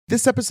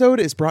This episode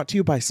is brought to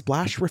you by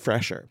Splash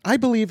Refresher. I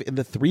believe in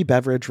the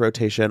 3-beverage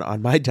rotation on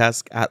my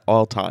desk at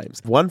all times.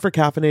 One for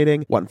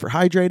caffeinating, one for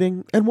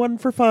hydrating, and one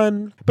for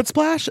fun. But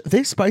Splash,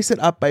 they spice it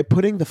up by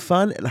putting the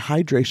fun and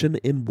hydration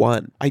in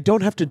one. I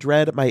don't have to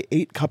dread my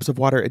 8 cups of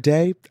water a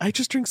day. I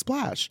just drink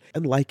Splash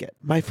and like it.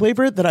 My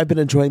flavor that I've been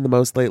enjoying the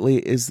most lately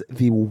is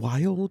the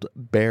Wild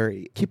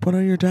Berry. Keep one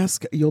on your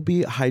desk. You'll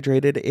be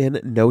hydrated in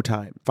no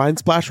time. Find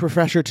Splash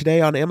Refresher today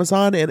on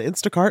Amazon and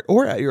Instacart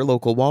or at your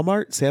local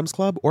Walmart, Sam's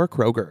Club, or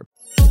Kroger.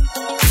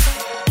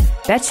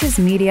 Betches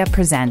Media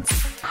presents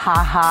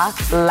Ha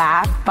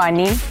laugh,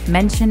 funny.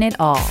 Mention It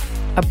All,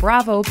 a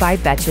Bravo by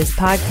Betches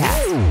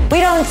podcast. We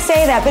don't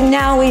say that, but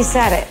now we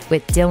said it.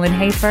 With Dylan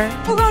Hafer.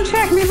 Who gonna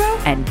check me, bro?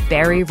 And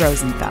Barry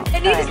Rosenfeld. I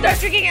need to start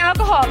drinking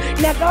alcohol.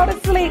 Now go to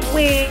sleep,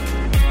 we.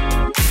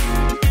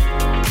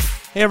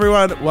 Hey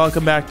everyone,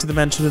 welcome back to the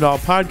Mention It All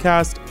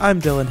podcast.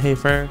 I'm Dylan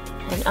Hafer.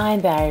 And I'm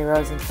Barry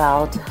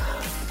Rosenfeld.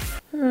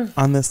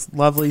 On this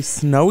lovely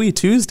snowy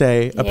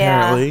Tuesday,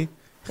 apparently.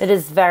 It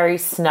is very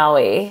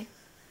snowy.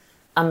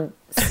 I'm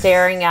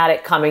staring at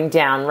it coming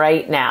down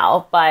right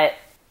now, but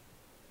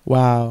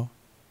Wow.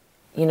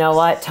 you know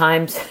what?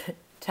 Times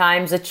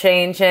a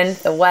changing.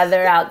 The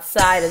weather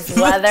outside is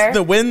weather.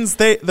 the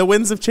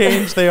winds have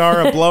changed. They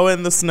are a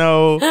blowing the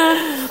snow.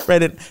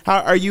 Right in.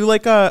 Are you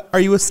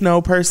a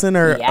snow person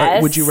or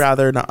Yes. would you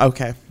rather not?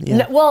 Okay. Yeah.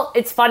 No, well,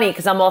 it's funny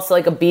because I'm also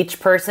like a beach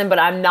person, but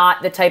I'm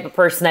not the type of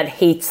person that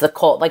hates the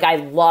cold. Like I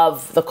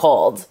love the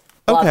cold.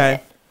 Love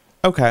it.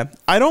 Okay.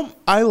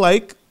 I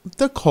like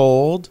the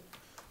cold,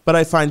 but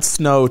I find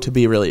snow to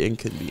be really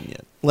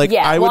inconvenient. Like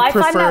Yeah, I I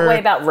prefer find that way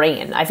about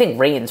rain. I think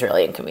rain's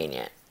really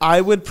inconvenient.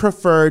 I would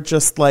prefer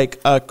just like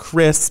a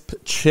crisp,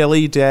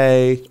 chilly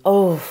day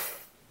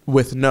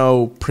with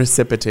no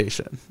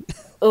precipitation.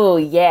 Oh,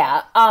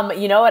 yeah.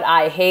 You know what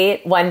I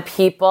hate? When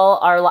people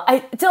are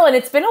like... Dylan,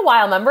 it's been a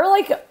while. Remember,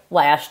 like,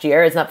 last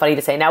year? It's not funny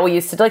to say. Now, we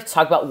used to, like,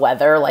 talk about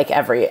weather, like,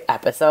 every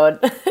episode.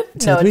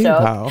 No joke.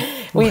 Wow.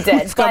 We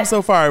did. We've come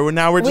so far.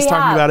 Now we're just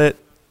talking about it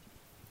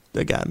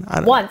again. I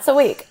don't know. Once a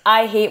week.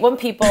 I hate when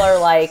people are,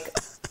 like,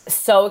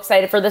 so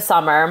excited for the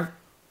summer.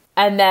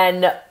 And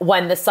then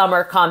when the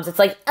summer comes, it's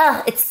like,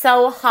 ugh, it's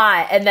so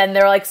hot. And then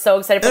they're, like, so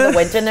excited for the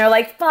winter. And they're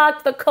like,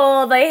 fuck the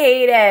cold. I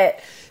hate it.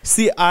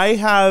 See, I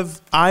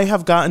have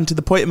gotten to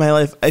the point in my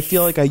life, I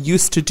feel like I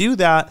used to do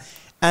that,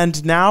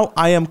 and now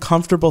I am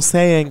comfortable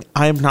saying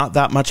I am not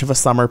that much of a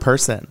summer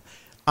person.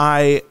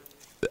 I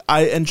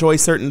enjoy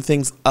certain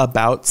things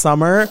about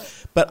summer,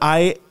 but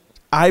I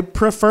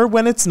prefer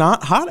when it's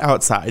not hot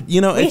outside.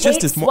 You know, it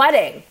just is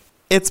sweating.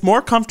 It's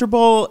more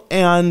comfortable,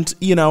 and,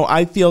 you know,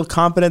 I feel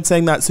confident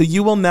saying that. So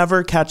you will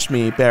never catch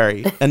me,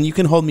 Barry, and you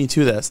can hold me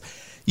to this.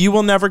 You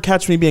will never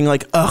catch me being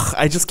like, ugh,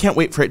 I just can't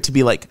wait for it to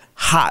be like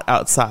hot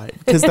outside,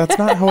 because that's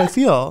not how I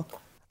feel.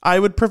 I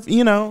would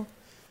prefer,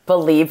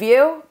 Believe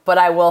you, but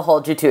I will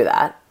hold you to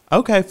that.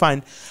 Okay,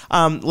 fine.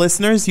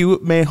 Listeners,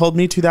 you may hold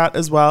me to that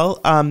as well.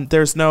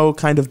 There's no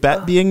kind of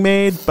bet being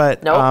made,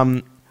 but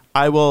Nope.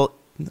 I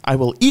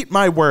will eat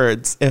my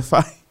words if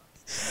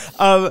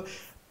I...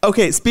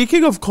 Okay,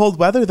 speaking of cold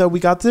weather, though, we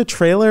got the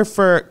trailer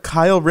for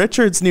Kyle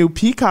Richards' new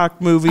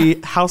Peacock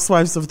movie,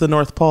 Housewives of the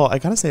North Pole. I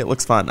gotta say, it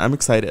looks fun. I'm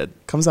excited.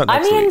 Comes out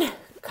next week.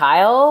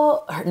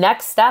 Kyle,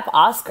 next step,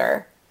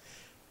 Oscar.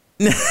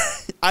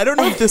 I don't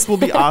know if this will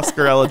be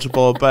Oscar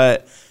eligible,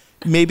 but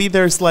maybe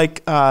there's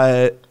like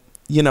a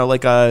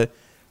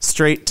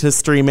straight to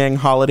streaming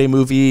holiday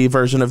movie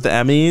version of the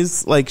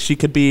Emmys. Like she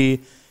could be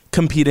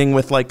competing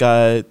with like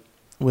a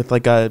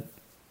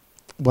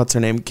what's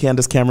her name,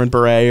 Candace Cameron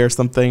Bure or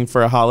something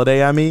for a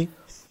holiday Emmy.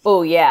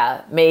 Oh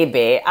yeah,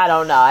 maybe. I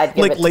don't know. I'd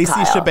give like it to Lacey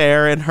Kyle.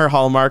 Chabert in her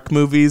Hallmark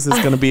movies is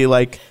going to be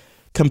like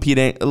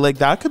competing. Like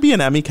that could be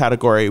an Emmy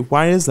category.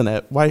 Why isn't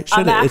it? Why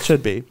should it? It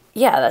should be.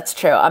 Yeah, that's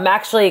true. I'm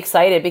actually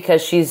excited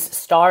because she's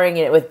starring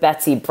in it with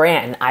Betsy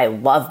Brandt. I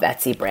love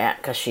Betsy Brandt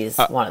because she's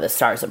one of the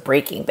stars of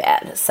Breaking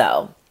Bad.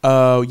 So.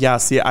 Oh yeah.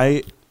 See,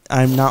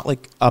 I'm not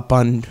like up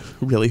on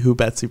really who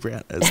Betsy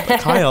Brandt is,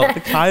 but Kyle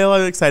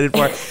I'm excited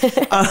for.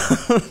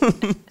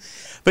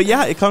 But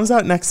yeah, it comes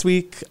out next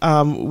week.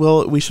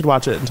 We should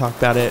watch it and talk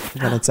about it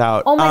when it's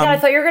out. Oh my God, I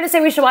thought you were going to say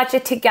we should watch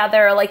it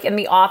together, like in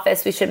the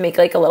office. We should make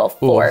like a little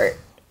fort.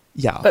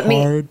 Yeah, but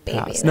hard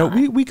pass. No,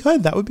 we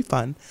could. That would be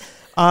fun.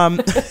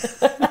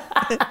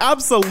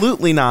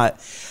 Absolutely not.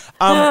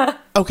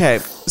 Okay,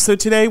 so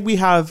today we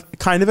have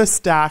kind of a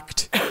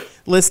stacked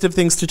list of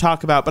things to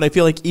talk about, but I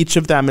feel like each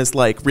of them is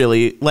like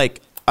really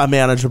like a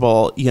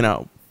manageable,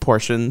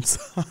 portion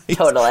size.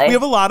 Totally. We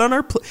have a lot on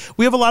our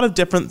we have a lot of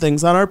different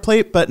things on our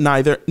plate, but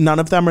none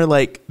of them are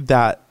like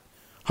that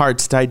hard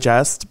to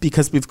digest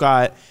because we've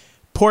got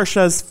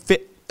Portia's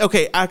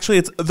okay, actually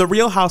it's The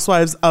Real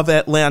Housewives of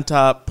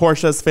Atlanta,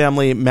 Portia's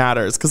Family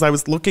Matters, because I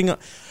was looking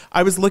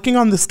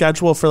on the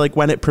schedule for like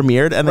when it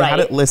premiered and they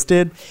had it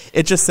listed.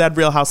 It just said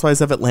Real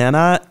Housewives of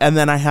Atlanta, and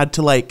then I had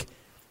to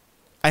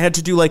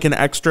do like an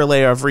extra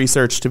layer of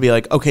research to be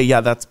like, okay,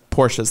 yeah, that's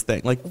Portia's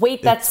thing. Like,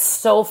 wait, that's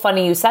so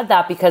funny you said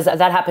that, because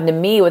that happened to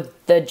me with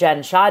the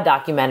Jen Shah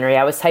documentary.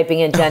 I was typing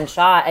in Jen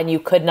Shah and you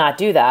could not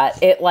do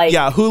that. It like,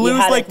 yeah,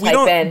 Hulu's like, we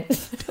don't,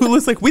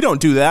 Hulu's like, we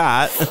don't do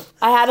that.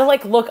 I had to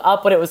like look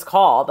up what it was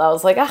called. I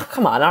was like, oh,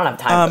 come on, I don't have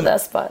time for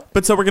this.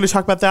 But so we're going to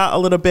talk about that a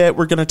little bit.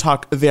 We're going to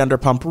talk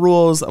Vanderpump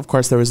Rules. Of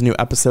course, there was a new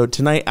episode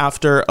tonight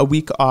after a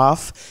week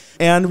off,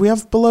 and we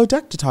have Below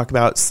Deck to talk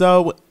about.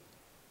 So,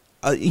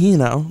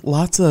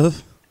 lots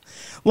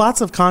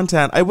of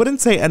content. I wouldn't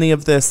say any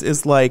of this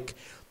is like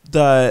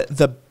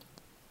the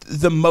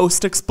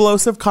most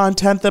explosive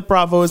content that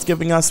Bravo is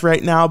giving us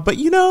right now, but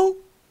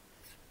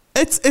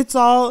it's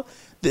all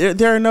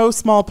there are no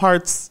small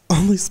parts,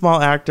 only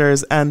small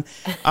actors. And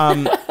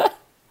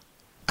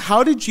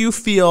how did you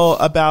feel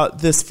about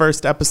this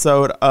first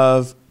episode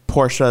of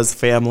Portia's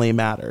Family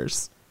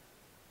Matters?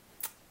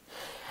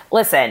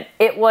 Listen,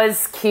 it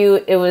was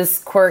cute, it was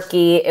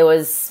quirky, it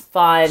was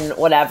fun,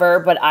 whatever,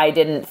 but I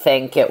didn't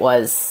think it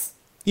was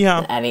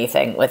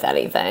anything with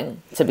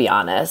anything, to be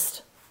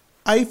honest.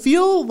 I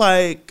feel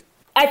like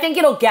I think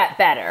it'll get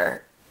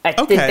better. I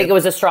didn't think it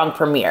was a strong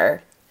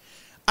premiere.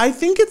 I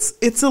think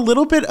it's a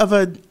little bit of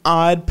an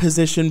odd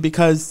position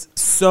because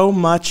so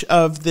much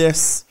of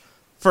this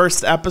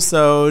first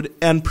episode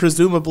and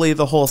presumably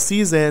the whole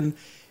season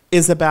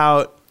is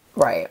about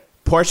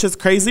Portia's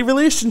crazy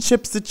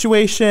relationship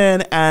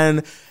situation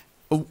and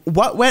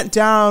what went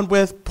down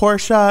with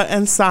Portia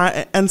and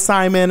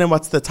Simon, and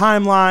what's the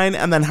timeline,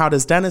 and then how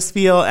does Dennis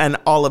feel, and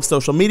all of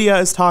social media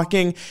is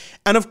talking.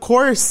 And of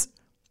course,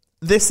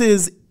 this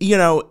is,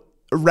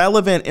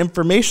 relevant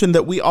information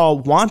that we all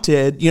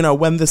wanted.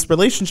 When this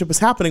relationship was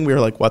happening, we were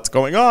like, what's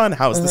going on?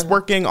 How is this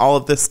working? All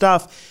of this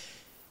stuff.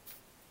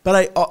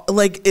 But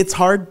it's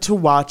hard to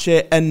watch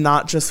it and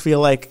not just feel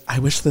like, I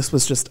wish this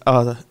was just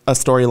a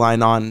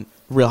storyline on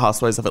Real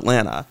Housewives of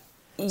Atlanta.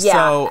 Yeah.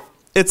 So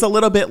it's a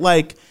little bit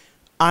like,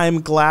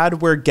 I'm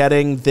glad we're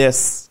getting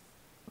this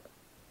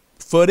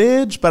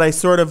footage, but I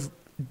sort of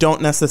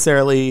don't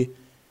necessarily,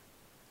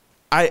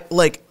 I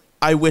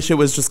wish it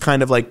was just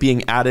kind of like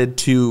being added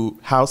to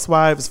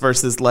Housewives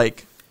versus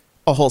like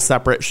a whole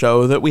separate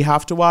show that we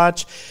have to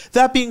watch.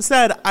 That being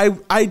said,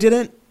 I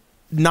didn't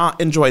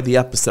not enjoy the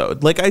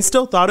episode. Like, I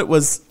still thought it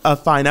was a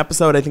fine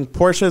episode. I think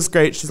Portia's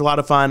great. She's a lot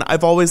of fun.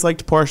 I've always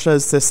liked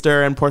Portia's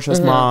sister and Portia's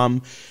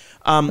mom.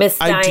 Miss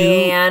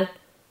Diane.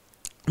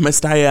 Miss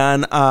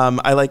Diane.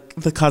 I like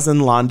the cousin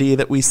Londi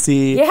that we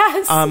see.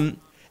 Yes.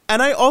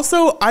 And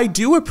I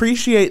do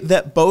appreciate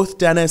that both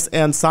Dennis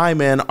and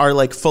Simon are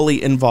like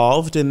fully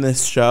involved in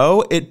this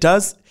show. It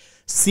does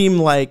seem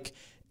like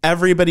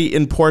everybody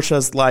in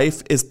Portia's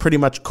life is pretty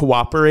much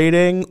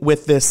cooperating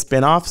with this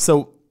spinoff.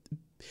 So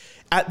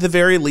at the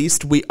very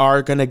least, we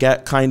are going to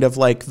get kind of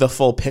like the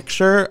full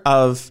picture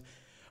of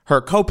her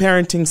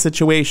co-parenting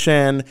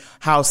situation,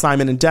 how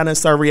Simon and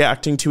Dennis are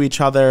reacting to each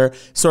other,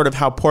 sort of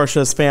how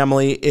Portia's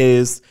family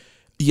is,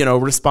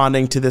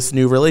 responding to this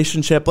new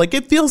relationship. Like,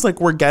 it feels like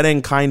we're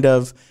getting kind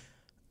of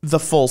the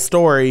full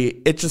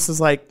story. It just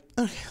is like,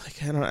 okay,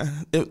 like, I don't know.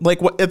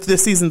 What if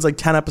this season's like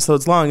 10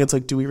 episodes long? It's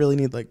like, do we really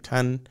need like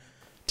 10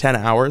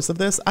 hours of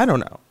this? I don't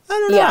know.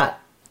 Yeah.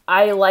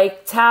 I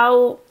liked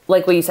how,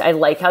 like what you said, I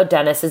like how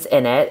Dennis is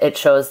in it. It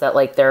shows that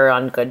like they're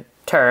on good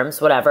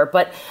terms, whatever.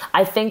 But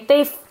I think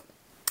it's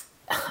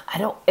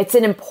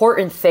an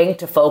important thing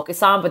to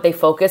focus on, but they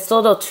focused a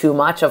little too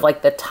much of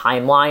like the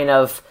timeline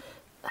of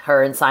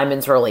her and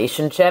Simon's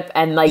relationship.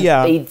 And like,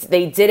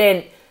 they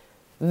didn't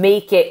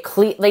make it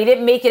clear. They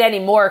didn't make it any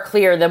more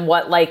clear than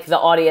what like the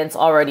audience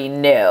already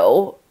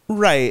knew.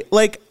 Right.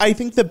 Like, I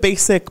think the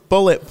basic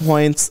bullet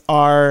points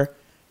are,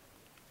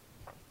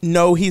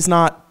 no, he's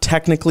not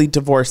technically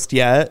divorced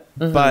yet,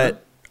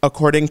 but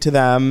according to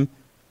them,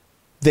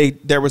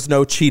 there was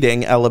no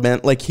cheating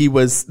element. Like, he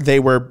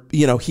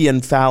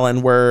and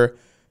Fallon were,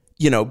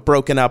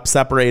 broken up,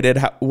 separated,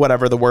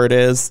 whatever the word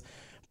is,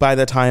 by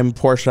the time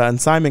Portia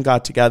and Simon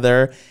got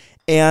together.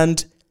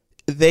 And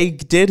they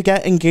did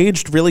get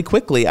engaged really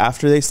quickly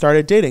after they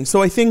started dating.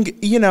 So I think,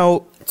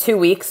 2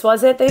 weeks,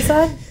 was it, they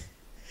said?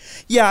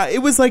 Yeah,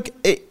 it was like,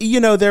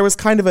 there was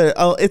kind of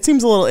it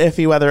seems a little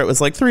iffy whether it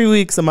was like 3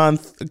 weeks, a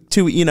month,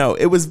 2,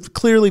 it was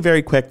clearly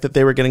very quick that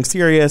they were getting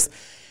serious.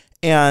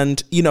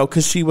 And,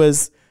 because she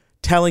was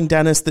telling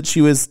Dennis that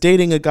she was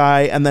dating a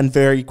guy, and then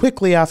very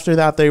quickly after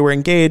that they were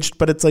engaged.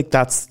 But it's like,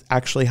 that's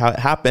actually how it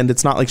happened.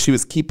 It's not like she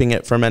was keeping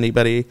it from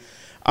anybody.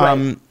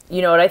 Right.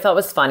 You know what I thought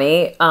was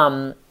funny?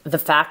 The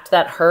fact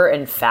that her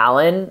and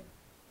Fallon,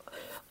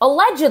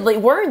 allegedly,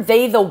 weren't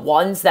they the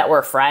ones that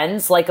were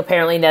friends? Like,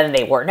 apparently then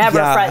they were never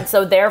friends,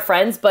 so they're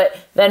friends. But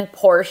then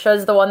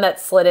Portia's the one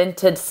that slid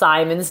into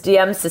Simon's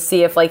DMs to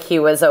see if like he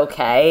was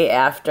okay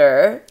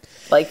after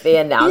like they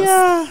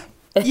announced.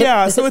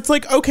 Yeah. So it's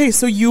like, okay,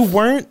 so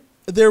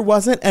there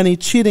wasn't any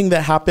cheating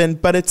that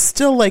happened, but it's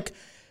still like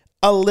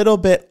a little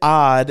bit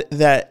odd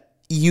that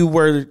you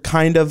were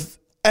kind of,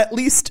 at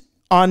least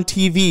on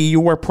TV, you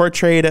were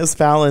portrayed as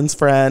Fallon's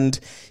friend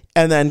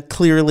And then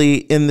clearly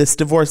in this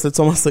divorce, it's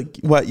almost like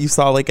what you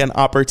saw, like an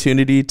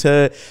opportunity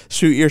to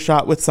shoot your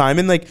shot with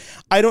Simon. Like,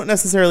 I don't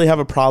necessarily have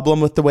a problem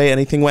with the way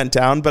anything went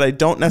down, but I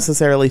don't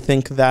necessarily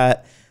think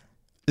that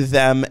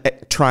them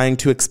trying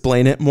to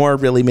explain it more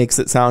really makes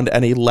it sound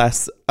any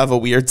less of a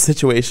weird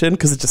situation,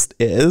 because it just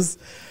is.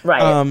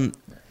 Right.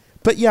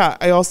 But yeah,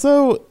 I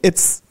also,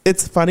 it's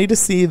funny to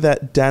see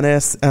that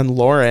Dennis and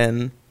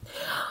Lauren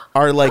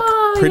are like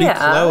pretty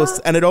close.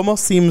 And it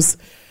almost seems,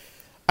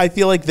 I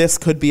feel like this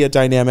could be a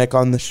dynamic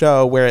on the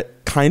show where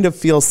it kind of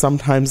feels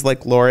sometimes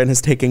like Lauren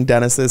is taking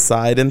Dennis's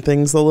side in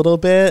things a little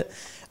bit.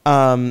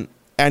 And,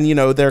 you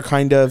know, they're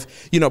kind of,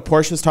 you know,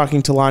 Portia's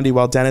talking to Londi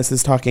while Dennis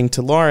is talking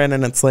to Lauren.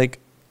 And it's like,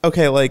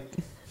 okay, like.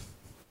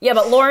 Yeah,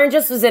 but Lauren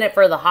just was in it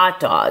for the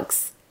hot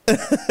dogs.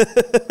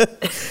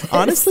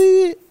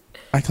 Honestly,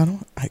 I kind of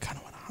want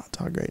a hot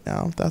dog right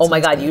now. Oh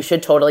my God, you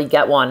should totally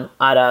get one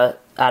at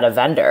a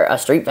vendor, a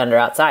street vendor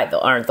outside.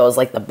 Aren't those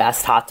like the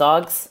best hot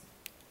dogs?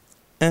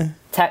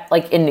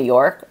 Like in New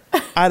York?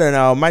 I don't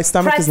know. My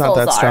stomach is not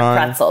that strong.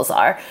 Pretzels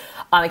are.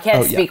 I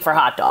can't speak for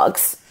hot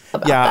dogs.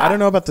 I don't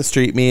know about the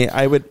street meat.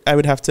 I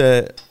would have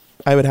to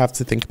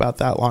think about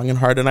that long and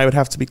hard, and I would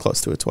have to be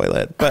close to a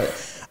toilet. But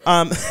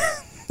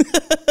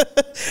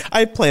I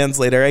have plans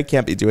later. I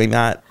can't be doing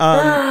that.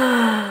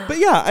 But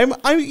yeah,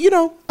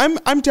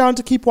 I'm down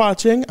to keep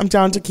watching. I'm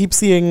down to keep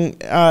seeing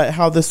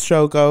how this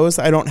show goes.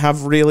 I don't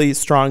have really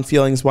strong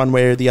feelings one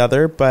way or the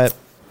other, but.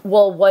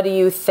 Well, what do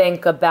you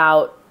think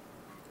about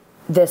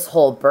this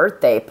whole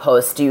birthday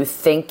post? Do you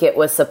think it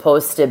was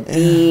supposed to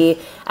be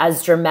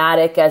as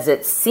dramatic as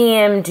it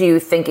seemed? Do you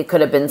think it could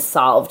have been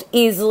solved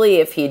easily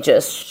if he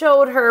just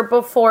showed her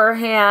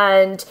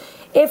beforehand?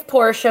 If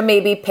Portia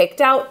maybe picked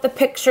out the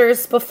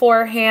pictures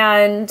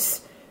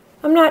beforehand?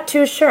 I'm not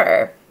too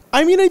sure.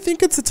 I mean, I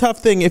think it's a tough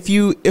thing. If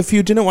you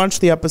didn't watch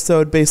the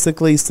episode,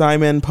 basically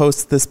Simon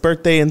posts this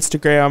birthday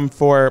Instagram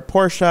for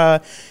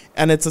Portia,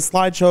 and it's a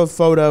slideshow of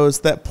photos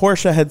that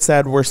Portia had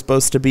said were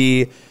supposed to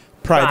be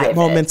private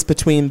moments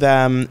between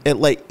them. It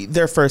like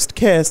their first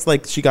kiss,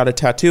 like she got a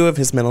tattoo of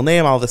his middle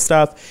name, all this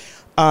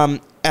stuff.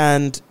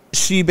 And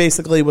she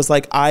basically was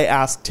like, I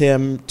asked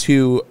him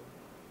to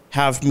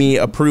have me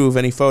approve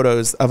any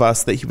photos of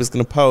us that he was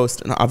going to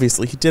post. And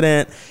obviously he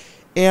didn't.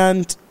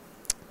 And,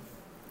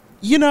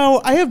 you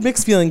know, I have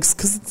mixed feelings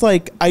because it's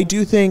like, I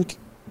do think,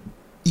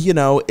 you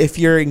know, if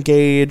you're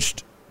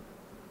engaged,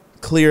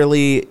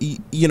 clearly,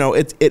 you know,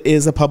 it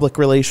is a public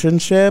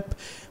relationship.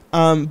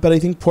 But I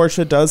think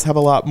Portia does have a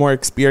lot more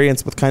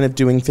experience with kind of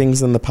doing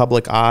things in the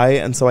public eye.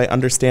 And so I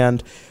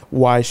understand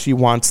why she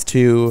wants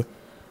to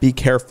be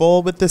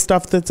careful with the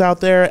stuff that's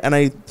out there. And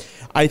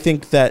I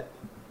think that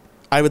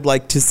I would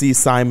like to see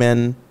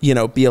Simon, you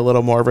know, be a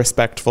little more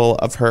respectful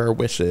of her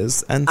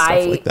wishes and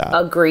stuff like that.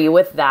 I agree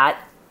with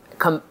that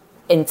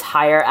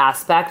entire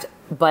aspect.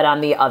 But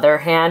on the other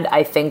hand,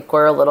 I think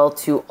we're a little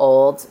too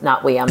old.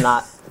 I'm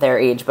not their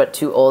age, but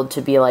too old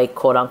to be like,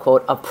 quote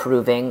unquote,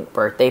 approving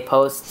birthday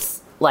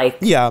posts. Like,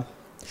 yeah.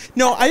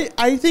 No,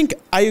 I think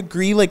I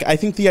agree. Like, I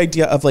think the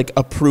idea of like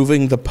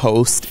approving the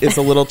post is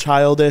a little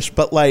childish,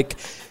 but like,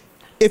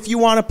 if you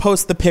want to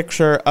post the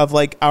picture of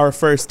like our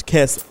first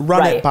kiss,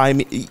 run it by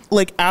me.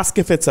 Like, ask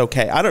if it's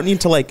okay. I don't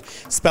need to like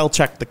spell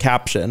check the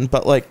caption,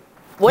 but like,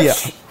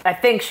 I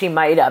think she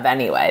might have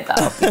anyway,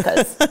 though,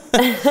 because.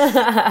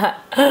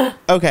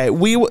 Okay,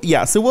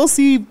 so we'll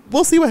see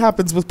what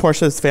happens with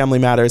Portia's Family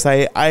Matters.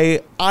 I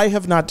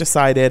have not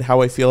decided how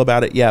I feel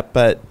about it yet,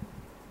 but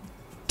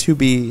to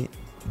be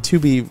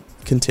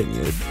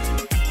continued.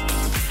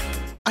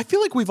 I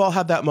feel like we've all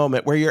had that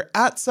moment where you're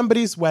at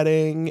somebody's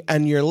wedding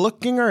and you're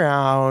looking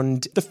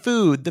around the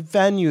food, the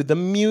venue, the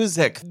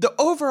music, the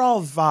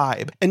overall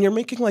vibe, and you're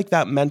making like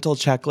that mental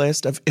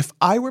checklist of, if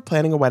I were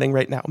planning a wedding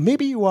right now,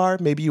 maybe you are,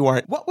 maybe you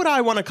aren't, what would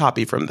I want to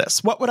copy from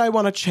this? What would I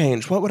want to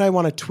change? What would I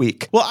want to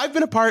tweak? Well, I've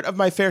been a part of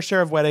my fair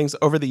share of weddings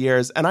over the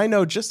years, and I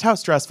know just how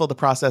stressful the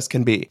process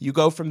can be. You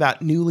go from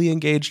that newly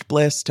engaged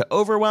bliss to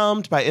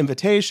overwhelmed by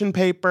invitation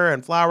paper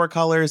and flower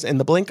colors in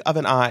the blink of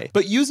an eye.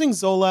 But using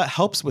Zola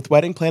helps with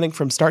wedding planning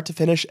from start to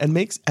finish and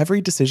makes every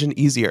decision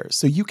easier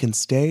so you can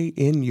stay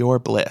in your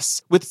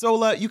bliss. With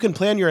Zola, you can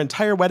plan your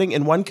entire wedding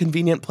in one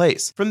convenient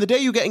place. From the day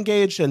you get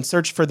engaged and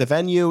search for the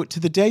venue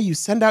to the day you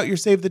send out your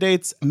save the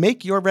dates,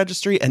 make your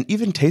registry, and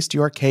even taste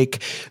your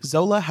cake,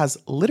 Zola has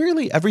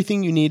literally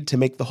everything you need to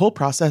make the whole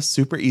process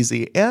super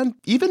easy and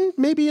even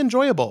maybe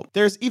enjoyable.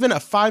 There's even a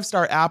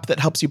 5-star app that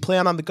helps you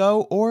plan on the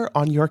go or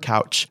on your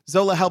couch.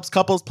 Zola helps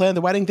couples plan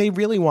the wedding they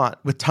really want.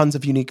 With tons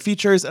of unique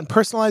features and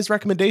personalized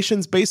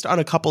recommendations based on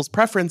a couple's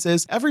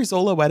preferences, every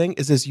Zola wedding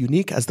is as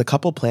unique as the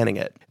couple planning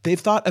it. They've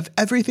thought of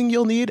everything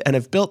you'll need and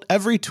have built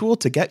every tool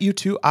to get you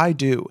to I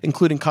do,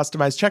 including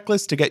customized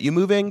checklists to get you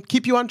moving,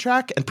 keep you on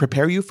track, and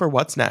prepare you for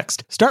what's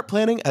next. Start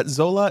planning at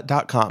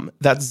Zola.com.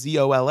 That's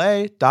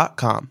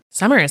Zola.com.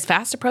 Summer is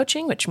fast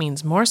approaching, which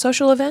means more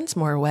social events,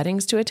 more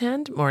weddings to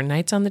attend, more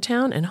nights on the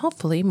town, and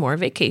hopefully more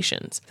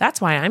vacations. That's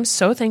why I'm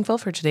so thankful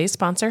for today's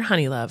sponsor,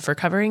 Honeylove, for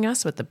covering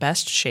us with the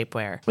best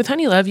shapewear. With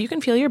Honeylove, you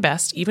can feel your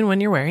best even when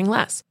you're wearing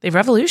less. They've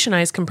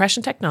revolutionized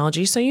compression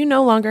technology so you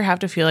no longer have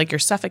to feel like you're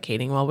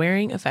suffocating while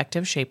wearing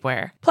effective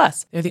shapewear.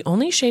 Plus, they're the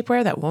only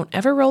shapewear that won't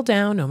ever roll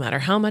down no matter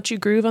how much you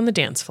groove on the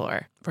dance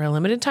floor. For a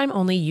limited time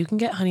only, you can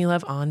get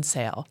Honeylove on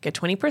sale. Get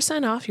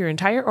 20% off your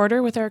entire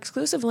order with our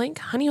exclusive link,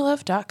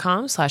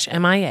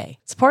 honeylove.com/MIA.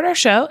 Support our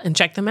show and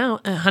check them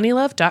out at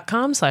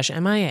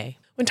honeylove.com/MIA.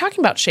 When talking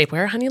about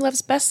shapewear,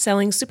 Honeylove's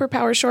best-selling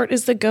Superpower Short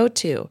is the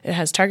go-to. It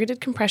has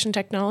targeted compression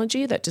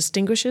technology that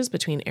distinguishes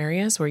between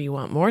areas where you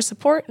want more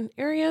support and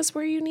areas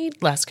where you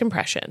need less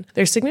compression.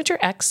 Their Signature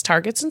X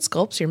targets and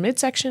sculpts your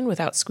midsection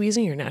without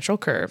squeezing your natural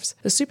curves.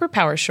 The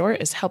Superpower Short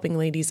is helping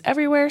ladies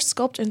everywhere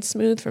sculpt and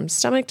smooth from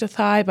stomach to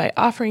thigh by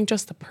offering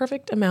just the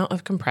perfect amount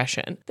of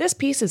compression. This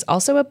piece is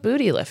also a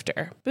booty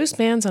lifter. Boost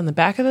bands on the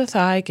back of the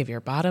thigh give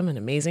your bottom an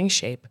amazing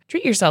shape.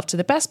 Treat yourself to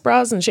the best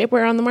bras and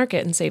shapewear on the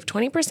market and save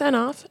 20%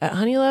 off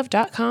at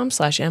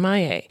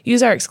honeylove.com/MIA.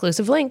 Use our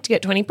exclusive link to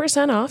get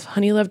 20% off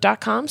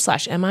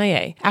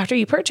honeylove.com/MIA. After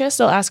you purchase,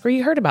 they'll ask where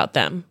you heard about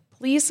them.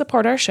 Please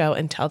support our show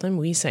and tell them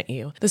we sent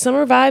you. The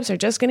summer vibes are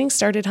just getting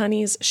started,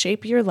 honeys.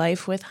 Shape your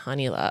life with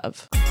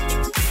Honeylove.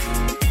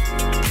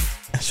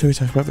 Should we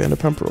talk about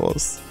Vanderpump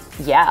Rules?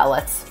 Yeah,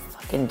 let's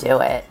fucking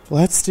do it.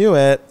 Let's do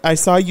it. I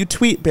saw you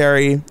tweet,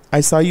 Barry. I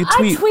tweeted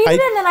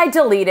and then I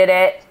deleted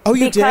it. Oh,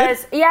 you did?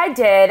 Yeah, I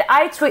did.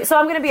 So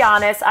I'm going to be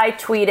honest. I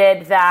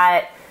tweeted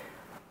that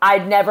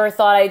I'd never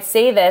thought I'd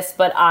say this,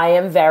 but I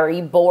am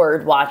very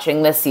bored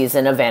watching this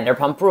season of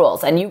Vanderpump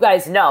Rules. And you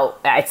guys know,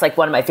 it's like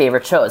one of my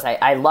favorite shows.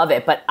 I love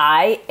it, but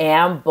I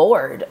am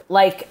bored.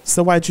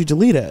 So why'd you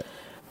delete it?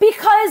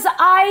 Because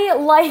I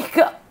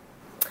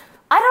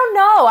don't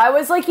know. I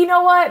was like, you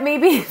know what?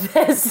 Maybe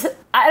this,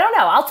 I don't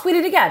know. I'll tweet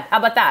it again. How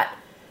about that?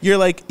 You're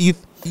like, you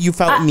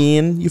felt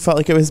mean? You felt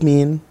like it was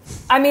mean?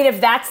 I mean,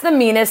 if that's the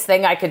meanest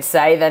thing I could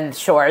say, then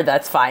sure,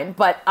 that's fine.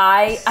 But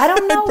I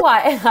don't know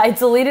why I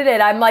deleted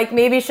it. I'm like,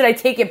 maybe should I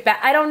take it back?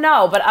 I don't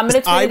know, but I'm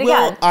going to tweet it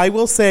again. I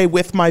will say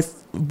with my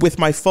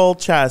full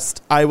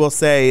chest, I will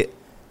say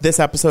this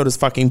episode is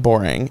fucking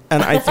boring.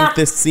 And I think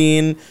this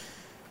season,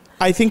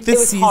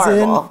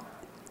 horrible.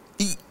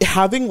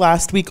 Having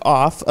last week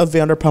off of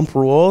Vanderpump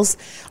Rules,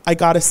 I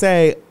gotta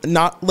say,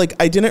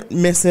 I didn't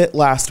miss it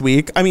last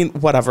week. I mean,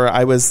 whatever.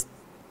 I was,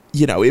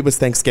 it was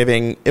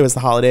Thanksgiving. It was the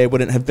holiday. I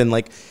wouldn't have been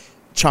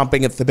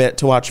chomping at the bit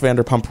to watch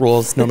Vanderpump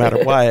Rules no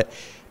matter what.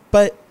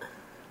 But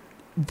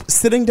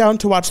sitting down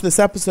to watch this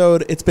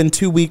episode, it's been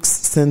 2 weeks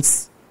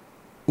since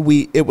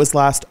it was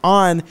last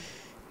on.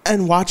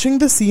 And watching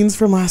the scenes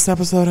from last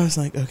episode, I was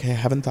like, okay, I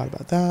haven't thought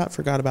about that.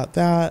 Forgot about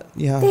that.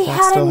 Yeah, they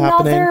that's still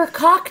happening. Another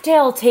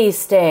cocktail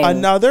tasting.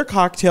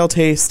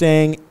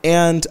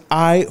 And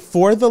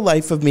for the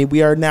life of me,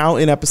 we are now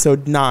in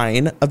episode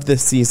 9 of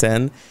this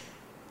season.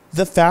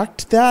 The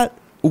fact that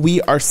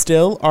we are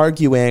still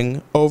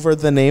arguing over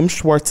the name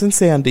Schwartz and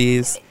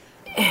Sandy's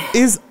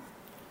is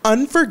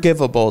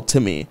unforgivable to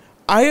me.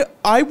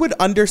 I would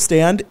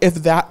understand if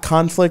that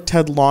conflict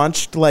had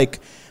launched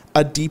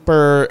a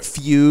deeper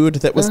feud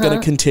that was going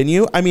to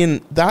continue. I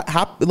mean, that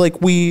happened.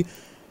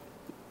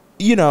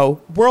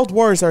 World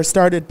wars are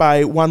started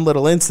by one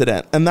little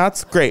incident, and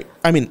that's great.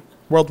 I mean,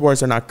 world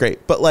wars are not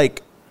great, but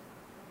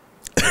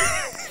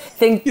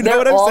think you know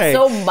what I'm saying?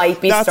 Also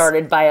might be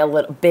started by a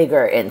little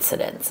bigger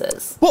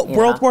incidences. Well,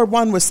 World War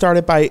I was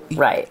started by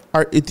right.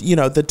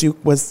 The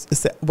Duke was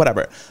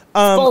whatever.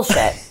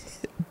 Bullshit.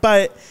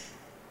 But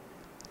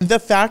the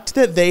fact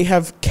that they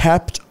have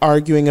kept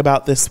arguing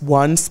about this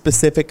one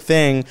specific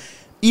thing,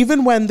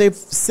 even when they've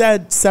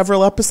said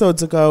several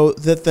episodes ago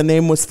that the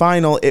name was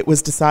final, it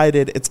was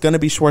decided it's going to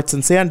be Schwartz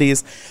and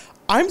Sandy's.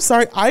 I'm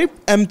sorry, I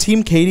am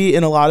Team Katie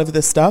in a lot of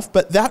this stuff,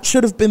 but that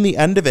should have been the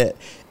end of it.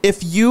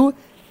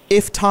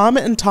 If Tom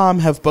and Tom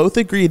have both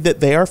agreed that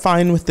they are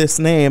fine with this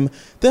name,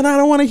 then I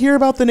don't want to hear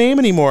about the name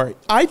anymore.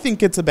 I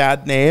think it's a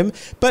bad name,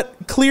 but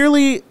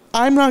clearly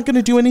I'm not going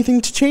to do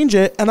anything to change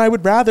it, and I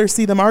would rather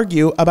see them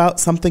argue about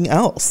something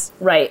else.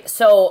 Right.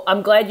 So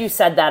I'm glad you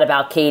said that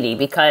about Katie,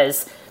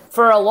 because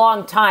for a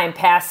long time,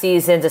 past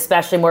seasons,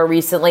 especially more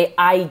recently,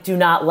 I do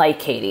not like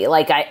Katie.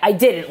 I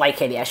didn't like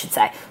Katie, I should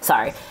say.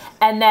 Sorry.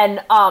 And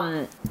then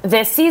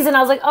this season,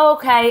 I was like, oh,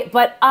 okay,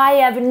 but I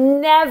have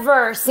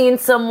never seen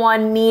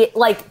someone need,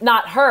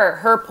 not her.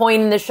 Her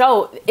point in the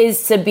show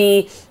is to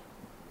be,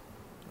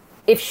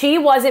 if she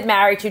wasn't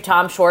married to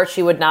Tom Schwartz,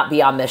 she would not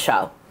be on this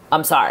show.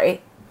 I'm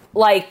sorry.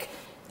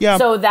 Yeah.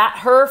 So that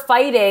her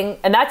fighting,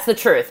 and that's the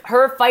truth,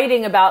 her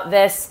fighting about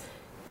this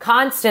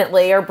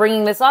constantly or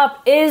bringing this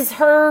up is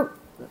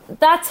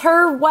that's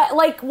her,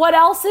 what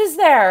else is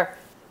there?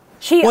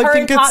 She's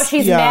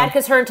mad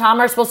because her and Tom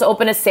are supposed to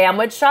open a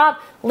sandwich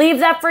shop. Leave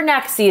that for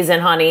next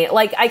season, honey.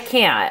 I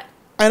can't.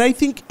 And I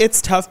think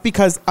it's tough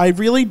because I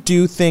really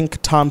do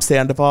think Tom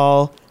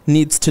Sandoval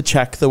needs to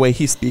check the way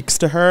he speaks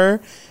to her.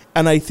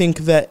 And I think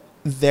that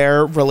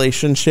their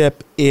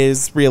relationship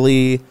is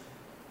really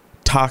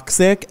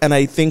toxic, and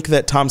I think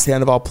that Tom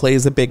Sandoval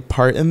plays a big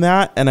part in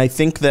that, and I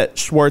think that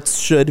Schwartz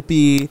should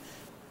be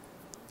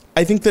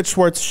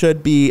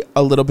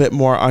a little bit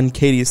more on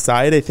Katie's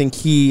side. I think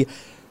he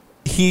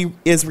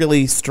is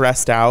really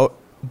stressed out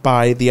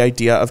by the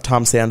idea of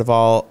Tom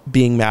Sandoval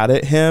being mad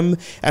at him,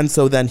 and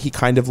so then he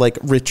kind of like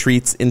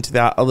retreats into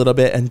that a little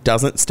bit and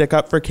doesn't stick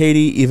up for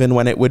Katie even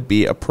when it would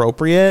be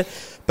appropriate.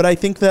 But I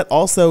think that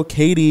also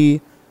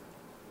Katie,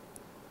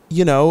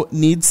 you know,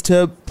 needs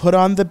to put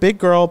on the big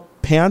girl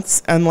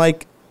pants and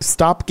like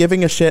stop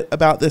giving a shit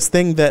about this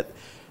thing that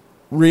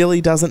really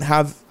doesn't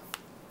have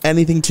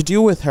anything to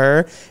do with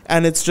her,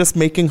 and it's just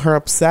making her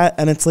upset.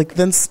 And it's like,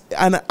 then,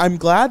 and I'm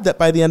glad that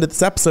by the end of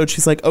this episode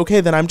she's like,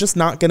 okay, then I'm just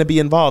not going to be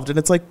involved. And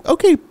it's like,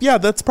 okay, yeah,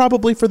 that's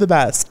probably for the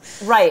best,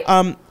 right?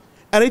 And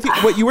I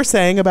think what you were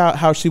saying about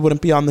how she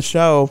wouldn't be on the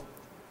show,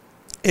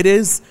 it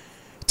is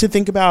to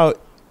think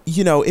about,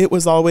 you know, it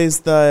was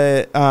always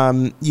the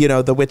you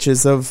know, the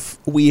witches of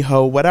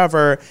WeHo,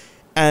 whatever.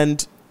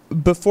 And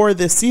before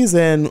this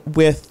season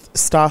with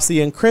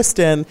Stassi and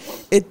Kristen,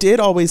 it did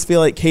always feel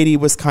like Katie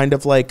was kind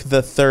of like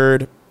the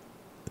third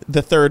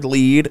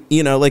lead,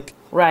 you know, like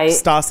right.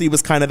 Stassi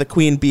was kind of the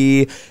queen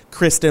bee,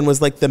 Kristen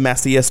was like the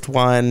messiest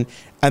one,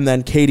 and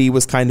then Katie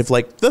was kind of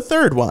like the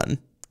third one.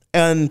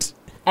 And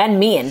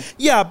mean.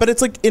 Yeah, but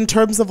it's like in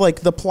terms of like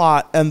the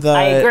plot and the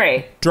I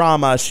agree.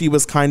 drama, she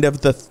was kind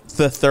of the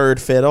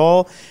third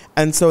fiddle.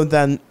 And so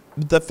then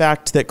the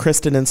fact that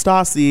Kristen and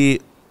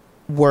Stassi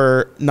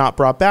were not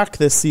brought back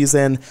this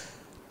season,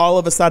 all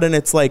of a sudden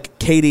it's like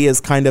Katie is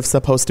kind of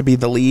supposed to be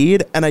the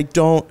lead, and I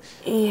don't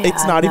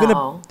it's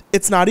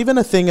not even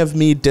a thing of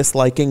me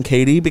disliking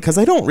Katie, because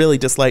I don't really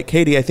dislike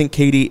Katie. I think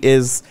Katie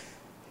is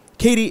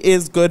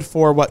good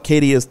for what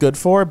Katie is good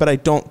for, but I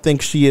don't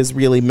think she is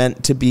really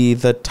meant to be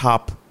the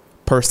top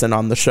person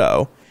on the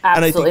show.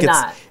 Absolutely. And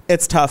I think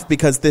it's tough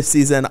because this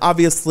season,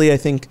 obviously, I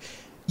think,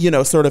 you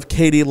know, sort of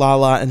Katie,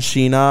 Lala, and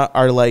Sheena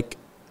are like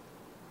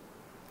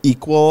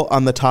equal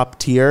on the top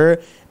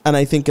tier, and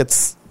I think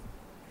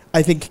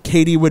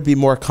Katie would be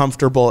more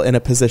comfortable in a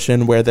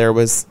position where there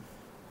was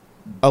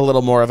a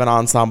little more of an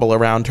ensemble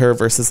around her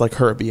versus like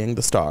her being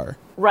the star.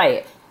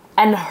 Right.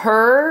 And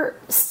her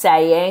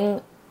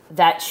saying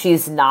that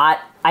she's not,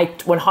 I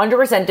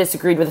 100%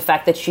 disagreed with the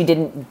fact that she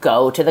didn't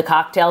go to the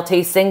cocktail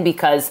tasting,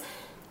 because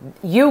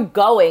you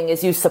going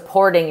is you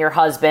supporting your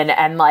husband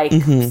and like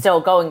still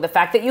going. The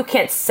fact that you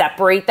can't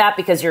separate that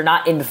because you're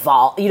not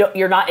involved,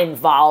 you're not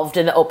involved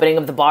in the opening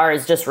of the bar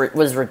is just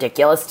was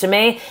ridiculous to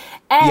me.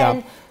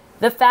 And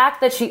the fact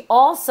that she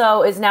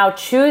also is now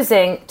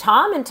choosing,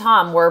 Tom and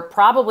Tom were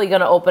probably going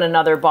to open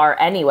another bar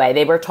anyway.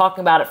 They were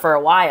talking about it for a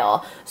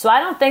while. So I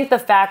don't think the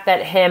fact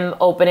that him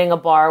opening a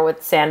bar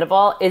with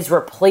Sandoval is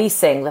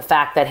replacing the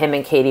fact that him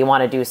and Katie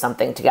want to do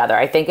something together.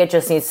 I think it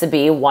just needs to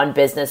be one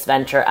business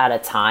venture at a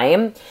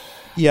time.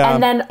 Yeah.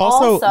 And then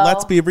also,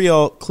 let's be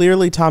real.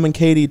 Clearly, Tom and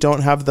Katie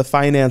don't have the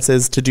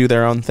finances to do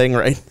their own thing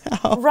right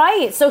now.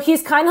 Right. So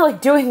he's kind of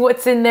like doing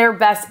what's in their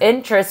best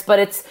interest, but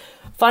it's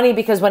funny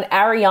because when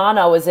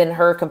Ariana was in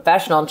her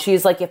confessional and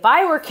she's like, if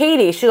I were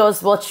Katie, she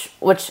goes,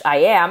 which I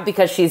am,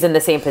 because she's in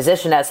the same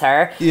position as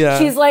her. Yeah.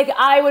 She's like,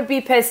 I would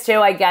be pissed too.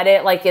 I get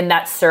it, like in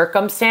that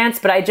circumstance.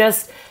 But I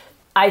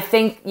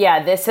think,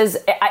 this is,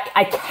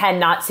 I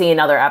cannot see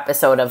another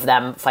episode of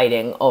them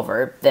fighting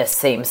over this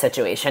same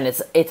situation.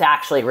 It's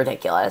actually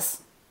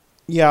ridiculous.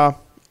 Yeah.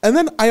 And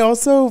then I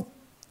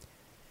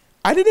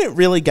didn't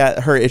really get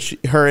her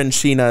and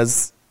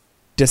Sheena's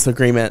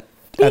disagreement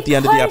at the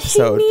end of the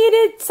episode. She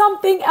needed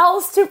something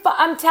else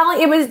I'm telling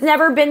you, it was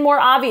never been more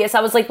obvious. I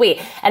was like, wait.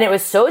 And it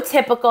was so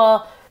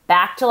typical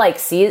back to like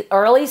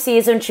early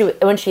season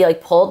when she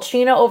like pulled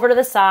Sheena over to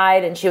the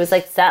side and she was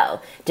like,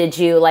 so did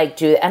you like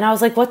do, and I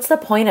was like, what's the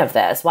point of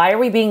this? Why are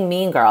we being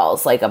mean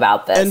girls like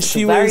about this? And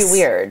she very was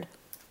weird.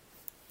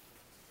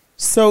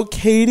 So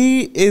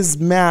Katie is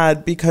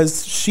mad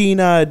because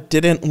Sheena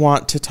didn't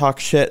want to talk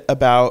shit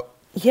about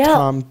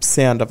Tom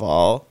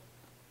Sandoval.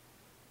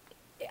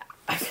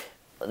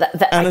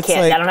 I can't.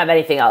 Like, I don't have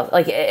anything else.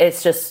 Like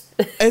it's just.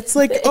 It's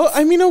like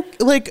I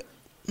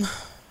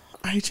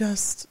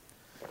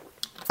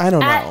don't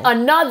know. At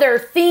another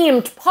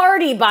themed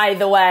party, by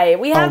the way,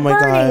 we have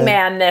Burning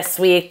Man this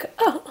week,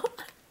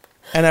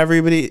 and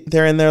everybody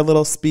they're in their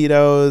little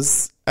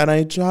Speedos, and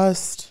I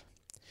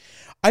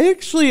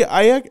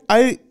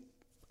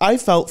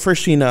felt for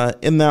Sheena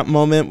in that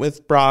moment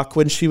with Brock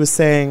when she was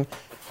saying,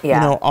 you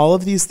know, all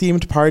of these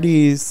themed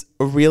parties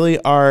really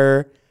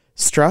are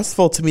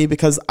stressful to me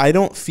because I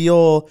don't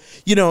feel,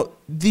 you know,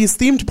 these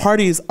themed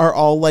parties are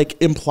all like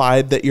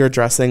implied that you're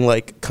dressing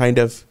like kind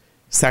of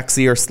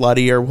sexy or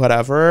slutty or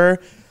whatever,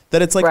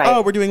 that it's like,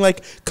 oh, we're doing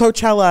like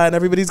Coachella and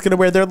everybody's going to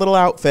wear their little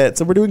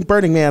outfits, and we're doing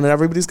Burning Man and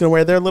everybody's going to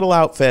wear their little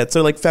outfits,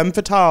 or like Femme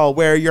Fatale,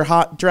 wear your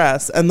hot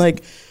dress. And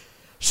like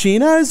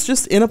Sheena is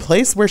just in a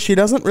place where she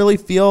doesn't really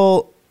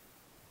feel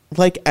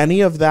like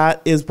any of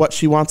that is what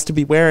she wants to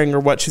be wearing or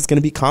what she's going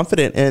to be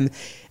confident in.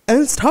 And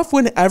it's tough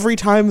when every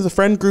time the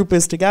friend group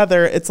is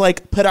together, it's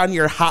like, put on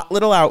your hot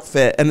little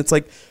outfit. And it's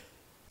like,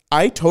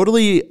 I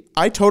totally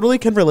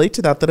can relate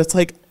to that it's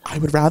like, I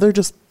would rather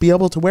just be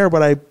able to wear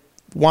what I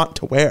want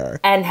to wear.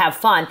 And have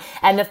fun.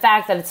 And the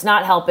fact that it's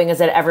not helping is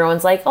that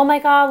everyone's like, oh my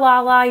God,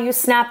 Lala, you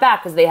snap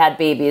back, because they had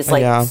babies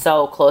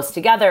so close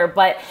together.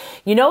 But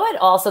you know what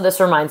also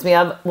this reminds me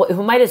of?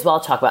 Who might as well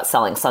talk about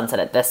Selling Sunset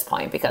at this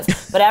point,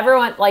 but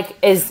everyone like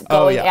is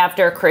going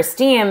after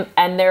Christine,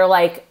 and they're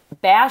like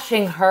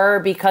bashing her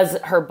because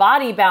her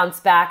body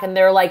bounced back, and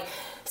they're like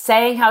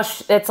saying how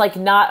it's like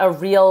not a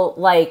real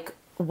like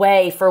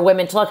way for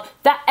women to look.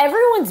 That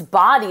everyone's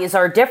bodies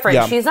are different.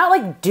 Yeah. She's not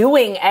like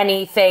doing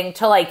anything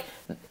to like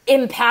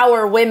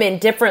empower women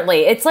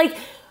differently. It's like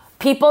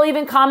people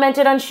even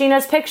commented on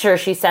Sheena's picture.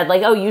 She said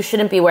like, oh, you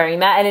shouldn't be wearing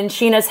that. And in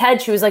Sheena's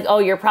head, she was like, oh,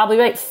 you're probably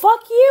right.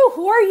 Fuck you.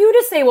 Who are you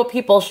to say what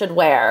people should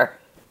wear?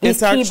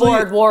 These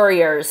keyboard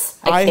warriors.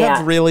 I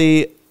have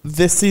really,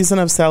 this season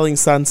of Selling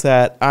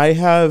Sunset, I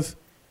have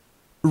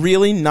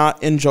really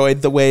not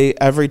enjoyed the way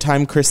every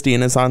time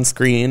Christine is on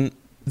screen,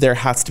 there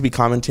has to be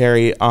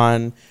commentary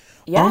on,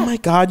 oh my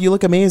God, you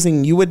look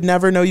amazing. You would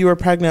never know you were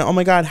pregnant. Oh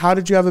my God, how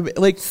did you have a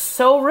like?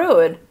 So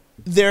rude.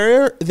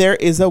 There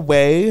is a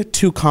way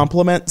to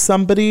compliment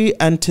somebody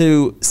and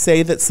to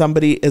say that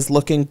somebody is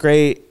looking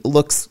great,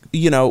 looks,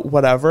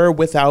 whatever,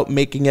 without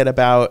making it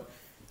about,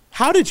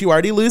 how did you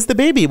already lose the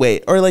baby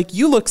weight? Or like,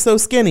 you look so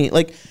skinny.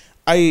 Like,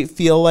 I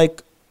feel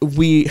like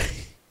we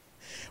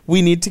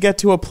need to get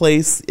to a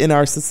place in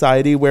our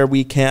society where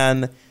we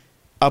can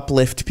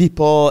uplift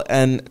people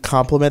and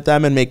compliment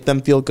them and make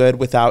them feel good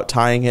without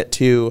tying it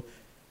to,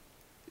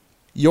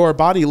 your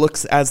body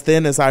looks as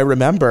thin as I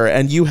remember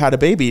and you had a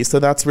baby, so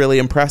that's really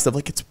impressive.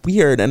 Like, it's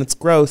weird and it's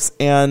gross.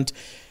 And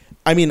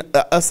I mean,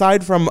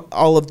 aside from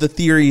all of the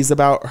theories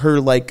about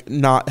her like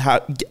not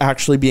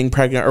actually being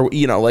pregnant, or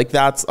like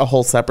that's a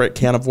whole separate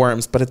can of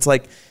worms, but it's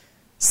like,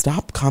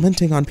 stop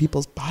commenting on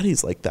people's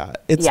bodies like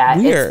that. It's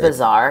weird.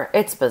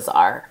 It's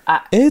bizarre.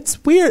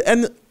 It's weird.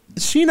 And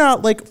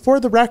Sheena, like, for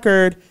the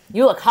record,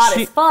 you look hot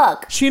as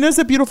fuck. Sheena's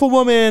a beautiful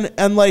woman,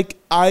 and like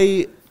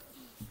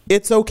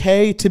it's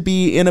okay to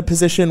be in a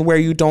position where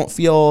you don't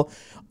feel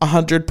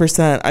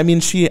 100%. I mean,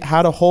 she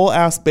had a whole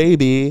ass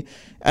baby,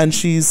 and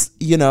she's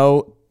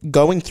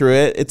going through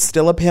it. It's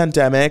still a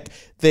pandemic.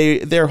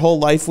 Their whole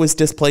life was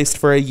displaced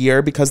for a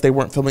year because they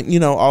weren't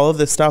filming. All of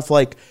this stuff.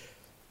 Like,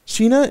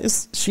 Sheena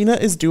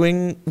is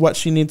doing what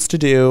she needs to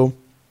do,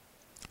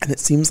 and it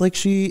seems like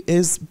she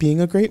is being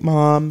a great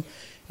mom.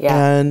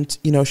 Yeah. And,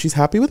 she's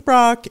happy with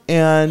Brock,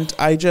 and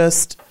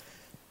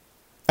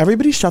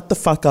everybody shut the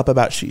fuck up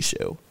about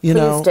Shishu.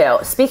 Please do.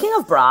 Speaking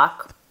of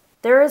Brock,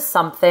 there is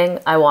something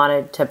I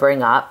wanted to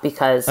bring up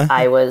because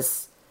I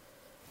was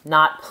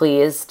not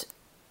pleased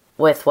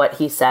with what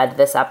he said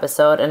this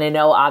episode. And I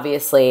know,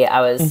 obviously, I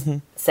was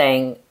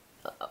saying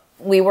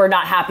we were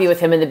not happy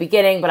with him in the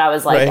beginning, but I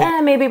was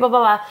like, maybe blah,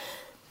 blah, blah.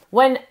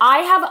 When I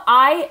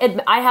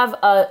have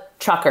a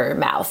trucker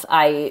mouth.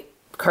 I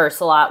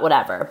curse a lot,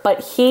 whatever.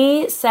 But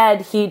he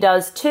said he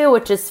does too,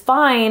 which is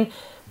fine.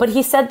 But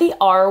he said the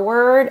R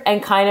word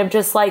and kind of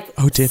just like,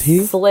 oh, did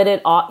he? Slid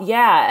it off.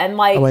 Yeah. And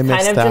like, kind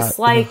of that. Just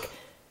like,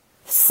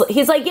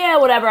 he's like, yeah,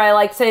 whatever. I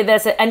like say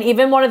this. And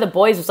even one of the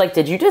boys was like,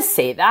 did you just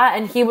say that?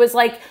 And he was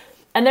like,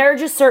 and there are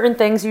just certain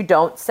things you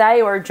don't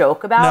say or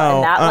joke about. No,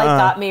 and that like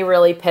got me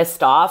really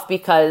pissed off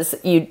because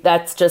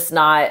that's just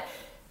not,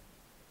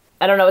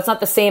 I don't know. It's not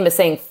the same as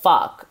saying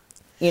fuck,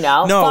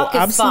 No, fuck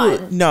is absolutely.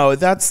 Fun. No,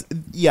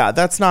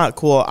 that's not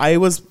cool.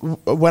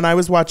 When I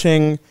was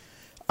watching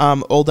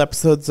old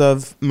episodes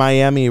of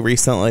Miami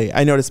recently,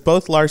 I noticed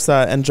both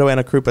Larsa and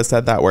Joanna Krupa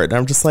said that word. And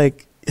I'm just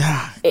like,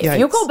 if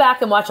you go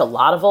back and watch a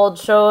lot of old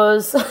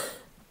shows,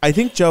 I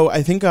think Joe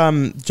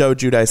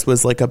Giudice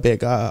was like a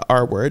big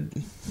R word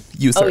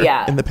user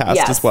in the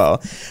past as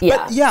well. Yeah.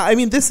 But yeah, I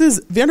mean, this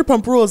is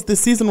Vanderpump Rules. This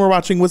season we're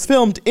watching was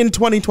filmed in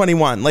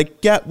 2021.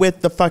 Like, get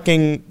with the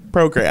fucking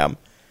program.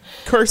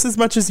 Curse as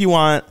much as you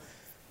want.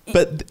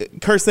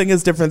 But cursing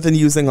is different than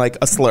using like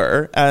a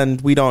slur,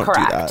 and we don't do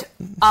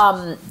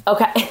that.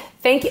 Okay.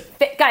 Thank you,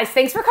 guys.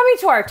 Thanks for coming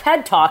to our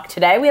TED Talk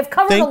today. We have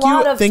covered a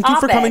lot of Thank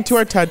topics. You for coming to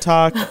our TED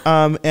Talk.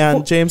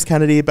 And James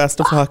Kennedy,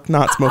 best of luck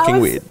not smoking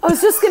weed. I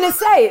was just gonna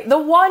say, the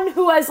one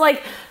who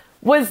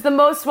was the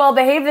most well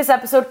behaved this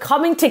episode,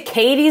 coming to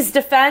Katie's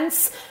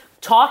defense,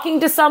 talking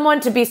to someone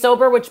to be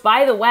sober. Which,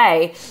 by the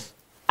way,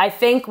 I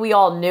think we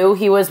all knew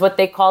he was what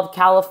they called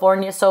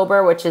California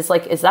sober, which is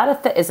like, is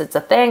that is it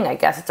a thing? I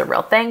guess it's a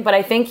real thing. But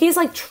I think he's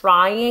like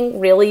trying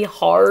really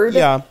hard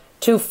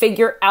to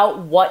figure out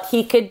what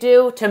he could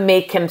do to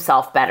make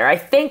himself better. I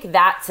think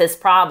that's his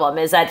problem,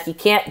 is that he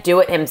can't do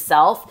it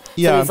himself.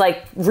 So he's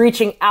like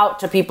reaching out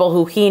to people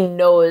who he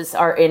knows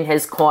are in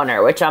his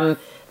corner, which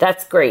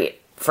that's great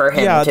for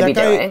him to be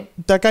doing.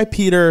 That guy,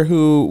 Peter,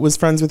 who was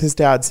friends with his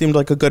dad, seemed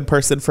like a good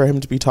person for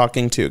him to be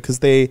talking to, because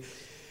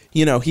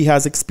he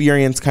has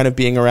experience kind of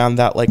being around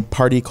that like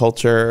party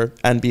culture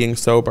and being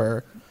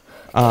sober.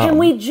 Can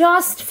we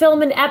just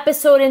film an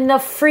episode in the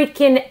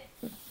freaking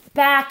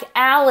back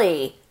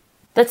alley?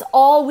 That's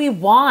all we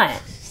want.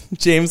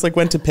 James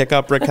went to pick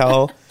up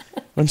Raquel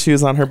when she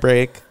was on her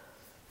break.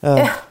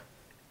 Can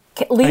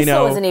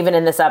Lisa wasn't even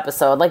in this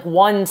episode. Like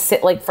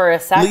for a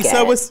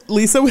second.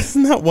 Lisa was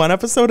in that one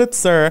episode at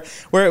SUR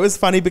where it was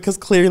funny because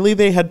clearly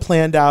they had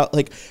planned out,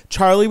 like,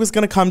 Charlie was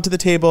going to come to the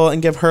table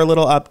and give her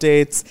little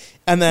updates,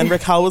 and then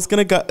Raquel was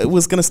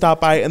gonna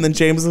stop by, and then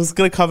James was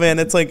gonna come in.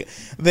 It's like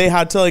they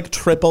had to like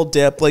triple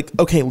dip. Like,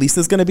 okay,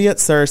 Lisa's gonna be at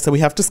SUR, so we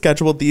have to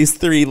schedule these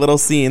 3 little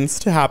scenes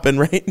to happen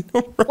right in a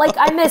row. Like,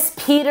 I miss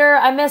Peter.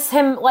 I miss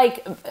him.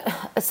 Like,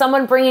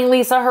 someone bringing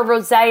Lisa her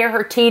rosé or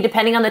her tea,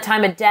 depending on the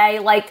time of day.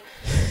 Like,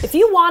 if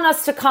you want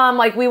us to come,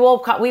 like, we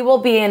will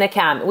be in a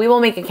cameo. We will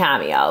make a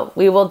cameo.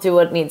 We will do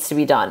what needs to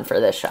be done for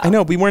this show. I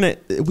know we weren't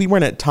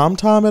at Tom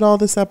Tom at all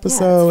this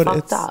episode. Yeah,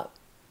 it's fucked up.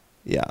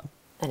 Yeah.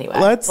 Anyway,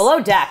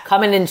 Below Deck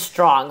coming in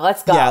strong.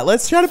 Let's go. Yeah,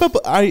 let's chat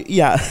about.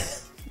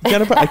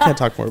 Jennifer, I can't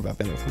talk more about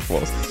Vanderpump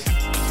Rules.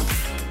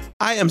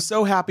 I am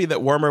so happy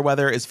that warmer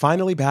weather is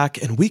finally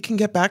back and we can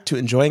get back to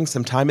enjoying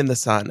some time in the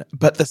sun.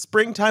 But the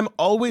springtime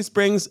always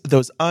brings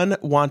those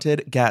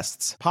unwanted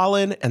guests,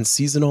 pollen and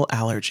seasonal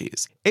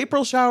allergies.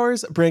 April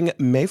showers bring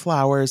May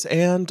flowers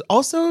and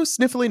also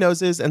sniffly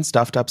noses and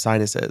stuffed up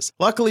sinuses.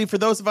 Luckily, for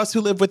those of us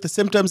who live with the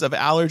symptoms of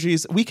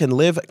allergies, we can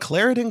live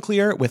Claritin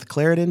Clear with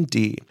Claritin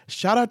D.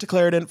 Shout out to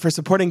Claritin for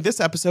supporting this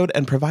episode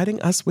and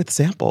providing us with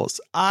samples.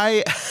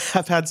 I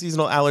have had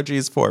seasonal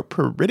allergies for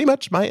pretty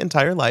much my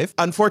entire life.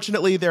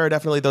 Unfortunately, there are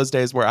definitely those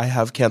days where I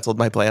have canceled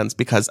my plans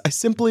because I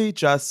simply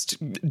just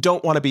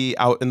don't want to be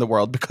out in the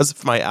world because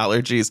of my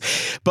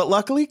allergies. But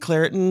luckily,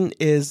 Claritin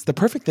is the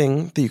perfect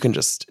thing that you can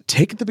just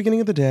take at the beginning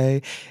of the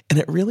day, and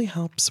it really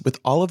helps with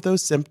all of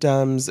those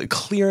symptoms,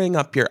 clearing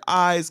up your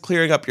eyes,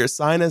 clearing up your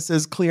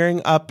sinuses,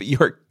 clearing up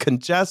your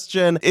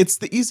congestion. It's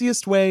the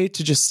easiest way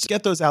to just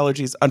get those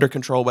allergies under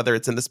control, whether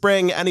it's in the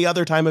spring, any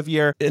other time of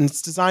year, and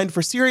it's designed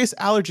for serious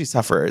allergy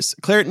sufferers.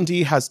 Claritin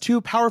D has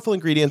 2 powerful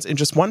ingredients in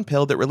just 1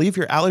 pill that relieve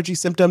your allergy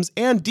symptoms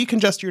and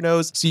decongest your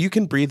nose so you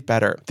can breathe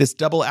better. This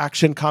double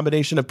action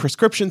combination of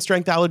prescription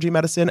strength allergy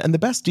medicine and the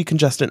best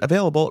decongestant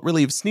available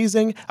relieves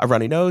sneezing, a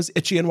runny nose,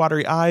 itchy and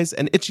watery eyes,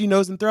 an itchy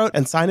nose and throat,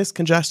 and sinus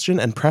congestion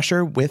and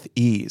pressure with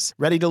ease.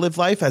 Ready to live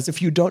life as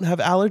if you don't have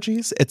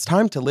allergies? It's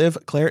time to live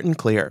Claritin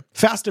Clear.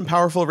 Fast and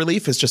powerful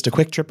relief is just a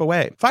quick trip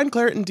away. Find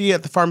Claritin D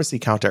at the pharmacy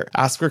counter.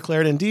 Ask for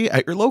Claritin D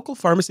at your local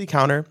pharmacy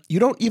counter. You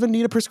don't even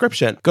need a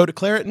prescription. Go to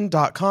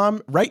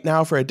Claritin.com right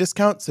now for a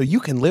discount so you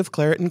can live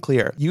Claritin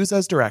Clear. Use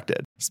as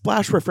directed.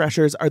 Splash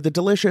Refreshers are the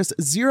delicious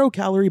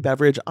 0-calorie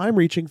beverage I'm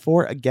reaching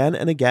for again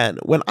and again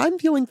when I'm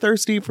feeling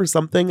thirsty for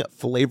something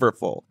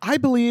flavorful. I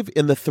believe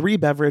in the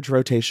 3-beverage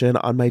rotation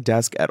on my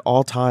desk at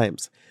all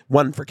times.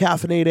 1 for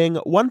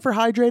caffeinating, 1 for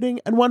hydrating,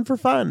 and 1 for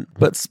fun.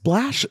 But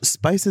Splash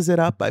spices it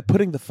up by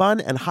putting the fun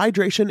and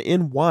hydration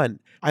in 1.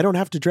 I don't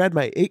have to dread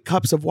my 8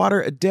 cups of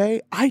water a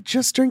day. I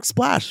just drink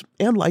Splash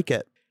and like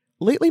it.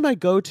 Lately, my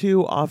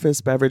go-to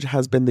office beverage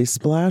has been the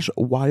Splash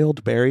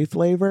Wild Berry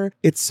flavor.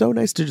 It's so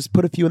nice to just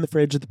put a few in the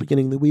fridge at the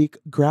beginning of the week,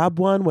 grab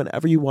one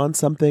whenever you want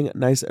something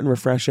nice and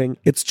refreshing.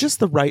 It's just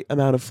the right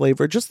amount of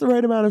flavor, just the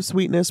right amount of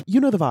sweetness. You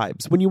know the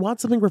vibes. When you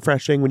want something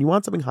refreshing, when you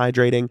want something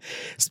hydrating,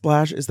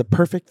 Splash is the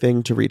perfect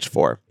thing to reach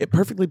for. It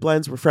perfectly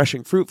blends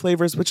refreshing fruit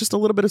flavors with just a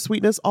little bit of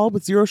sweetness, all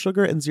with 0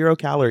 sugar and 0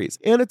 calories.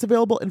 And it's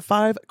available in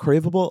 5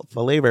 craveable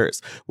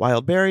flavors.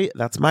 Wild Berry,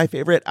 that's my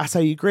favorite,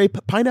 acai grape,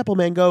 pineapple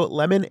mango,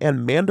 lemon,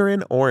 and mandarin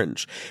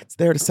orange. It's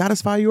there to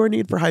satisfy your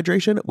need for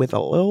hydration with a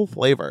little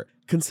flavor.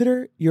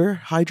 Consider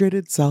your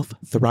hydrated self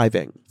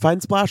thriving.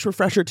 Find Splash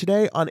Refresher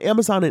today on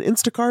Amazon and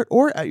Instacart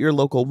or at your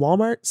local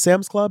Walmart,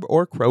 Sam's Club,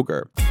 or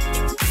Kroger.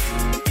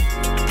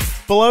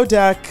 Below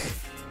Deck,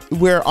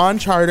 we're on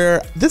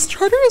charter. This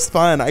charter is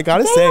fun, I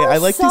gotta say. I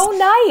like so these,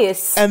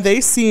 nice. and they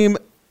seem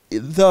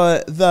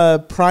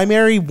the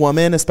primary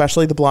woman,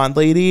 especially the blonde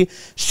lady,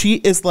 she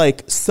is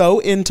like so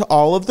into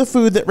all of the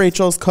food that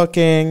Rachel's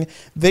cooking.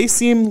 They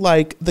seem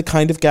like the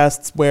kind of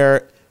guests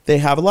where they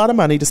have a lot of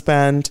money to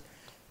spend.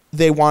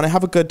 They want to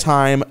have a good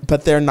time,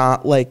 but they're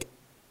not like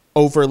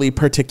overly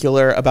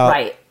particular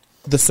about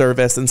the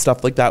service and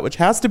stuff like that, which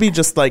has to be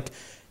just like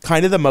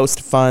kind of the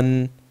most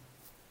fun.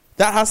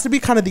 That has to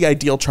be kind of the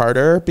ideal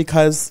charter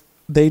because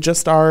they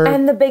just are.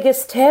 And the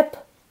biggest tip.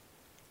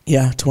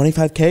 Yeah,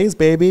 25Ks,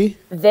 baby.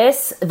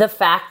 The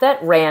fact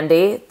that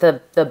Randy, the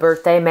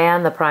birthday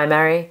man, the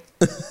primary,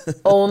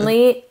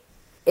 only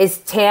is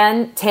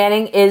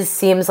tanning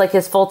seems like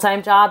his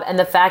full-time job, and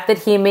the fact that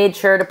he made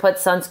sure to put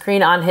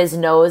sunscreen on his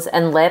nose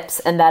and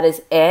lips, and that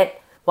is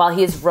it, while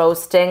he's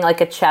roasting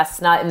like a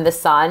chestnut in the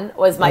sun,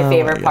 was my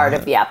favorite part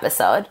of the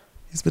episode.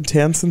 He's been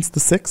tan since the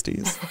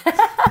 60s.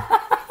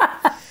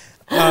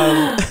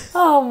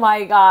 Oh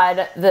my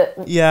God.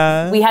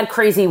 We had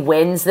crazy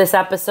winds this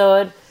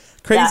episode.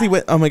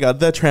 Oh my God,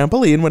 the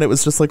trampoline when it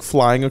was just like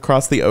flying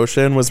across the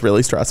ocean was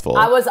really stressful.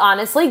 I was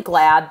honestly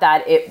glad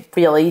that it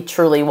really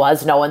truly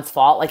was no one's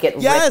fault. Like it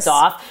ripped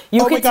off.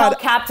 You could tell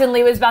Captain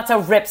Lee was about to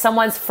rip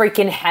someone's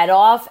freaking head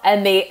off,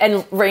 and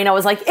Raina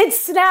was like, it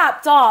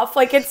snapped off.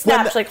 Like it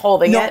snapped, like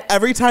holding it.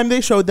 Every time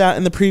they showed that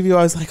in the preview,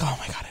 I was like, oh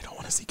my God, I don't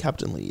want to see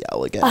Captain Lee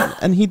yell again.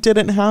 And he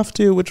didn't have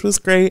to, which was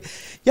great.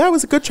 Yeah, it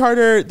was a good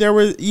charter. There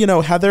was,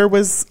 Heather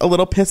was a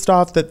little pissed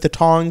off that the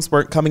tongs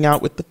weren't coming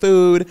out with the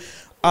food.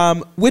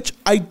 Which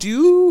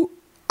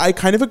I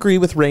kind of agree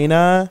with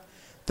Raina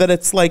that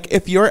it's like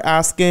if you're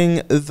asking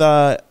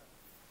the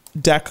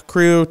deck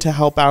crew to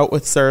help out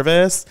with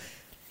service,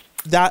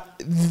 that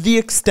the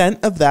extent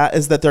of that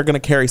is that they're going to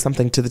carry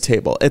something to the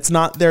table. It's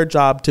not their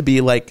job to be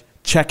like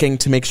checking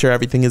to make sure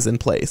everything is in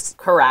place.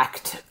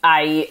 Correct.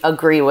 I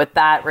agree with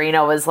that.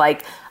 Raina was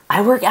like,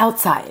 I work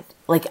outside.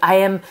 Like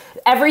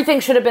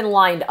everything should have been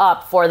lined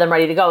up for them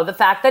ready to go. The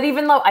fact that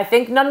even though I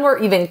think none were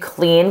even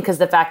clean, because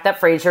the fact that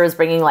Frasier was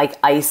bringing like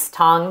ice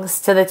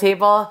tongs to the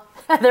table,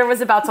 Heather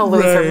was about to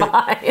lose her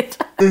mind.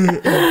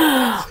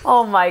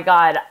 Oh my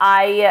God.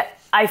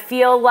 I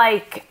feel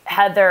like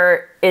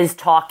Heather is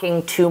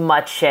talking too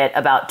much shit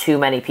about too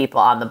many people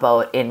on the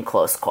boat in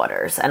close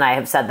quarters. And I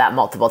have said that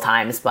multiple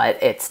times,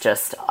 but it's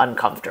just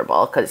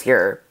uncomfortable because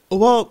you're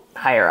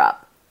higher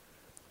up.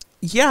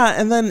 Yeah.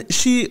 And then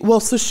she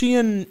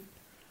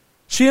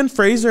and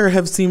Fraser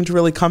have seemed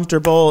really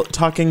comfortable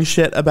talking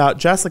shit about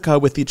Jessica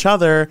with each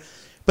other.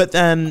 But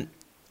then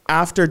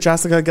after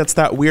Jessica gets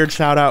that weird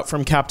shout out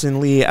from Captain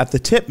Lee at the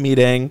tip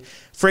meeting,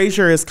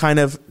 Fraser is kind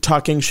of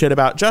talking shit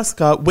about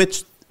Jessica,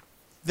 which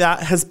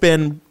that has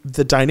been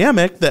the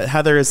dynamic, that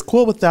Heather is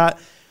cool with that.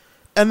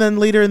 And then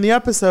later in the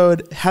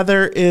episode,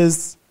 Heather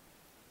is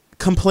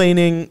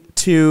complaining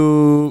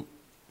to,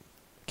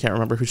 can't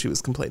remember who she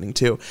was complaining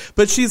to,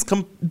 but she's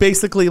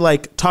basically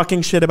like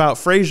talking shit about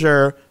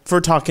Frasier for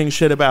talking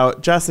shit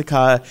about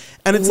Jessica.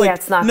 And it's like,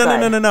 it's not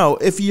no.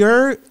 If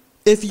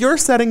you're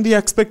setting the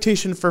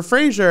expectation for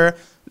Frasier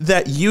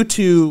that you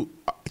two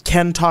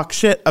can talk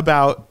shit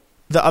about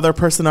the other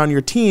person on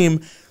your team,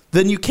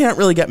 then you can't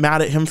really get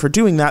mad at him for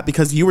doing that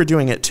because you were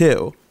doing it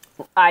too.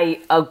 I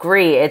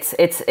agree.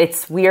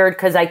 It's weird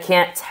because I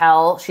can't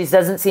tell. She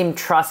doesn't seem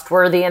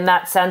trustworthy in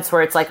that sense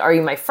where it's like, are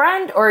you my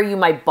friend or are you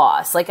my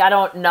boss? Like, I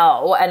don't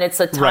know. And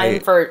it's a time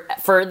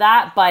for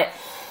that. But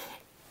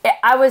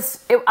I was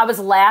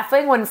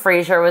laughing when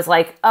Frasier was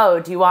like,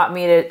 oh, do you want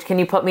me can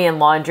you put me in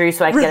laundry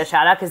so I can get a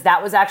shout out? Because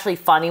that was actually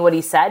funny what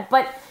he said.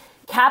 But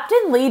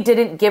Captain Lee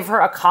didn't give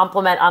her a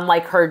compliment on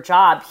like her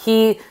job.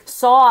 He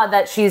saw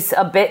that she's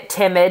a bit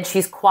timid.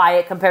 She's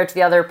quiet compared to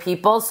the other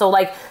people. So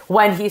like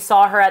when he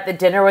saw her at the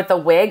dinner with the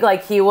wig,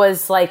 like he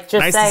was like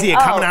just nice saying, to see you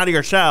coming out of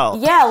your shell.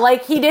 Yeah,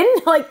 like he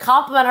didn't like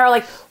compliment her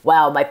like,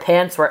 wow, my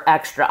pants were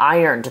extra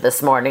ironed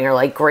this morning, or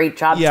like great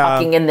job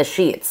tucking in the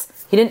sheets.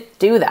 He didn't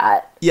do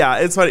that. Yeah,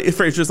 it's funny.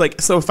 Frasier's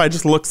like, so if I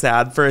just look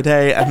sad for a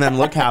day and then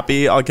look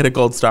happy, I'll get a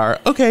gold star.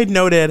 Okay,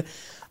 noted.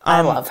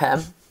 I love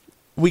him.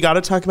 We got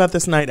to talk about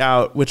this night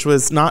out, which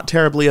was not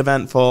terribly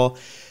eventful,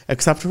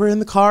 except we're in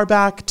the car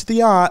back to the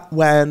yacht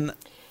when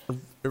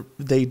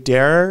they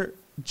dare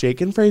Jake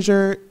and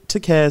Frasier to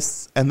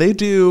kiss, and they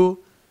do,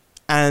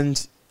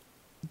 and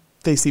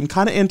they seem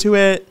kind of into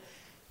it.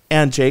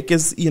 And Jake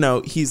is,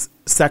 he's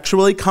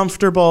sexually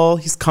comfortable.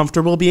 He's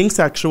comfortable being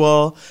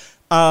sexual.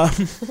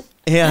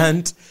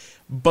 And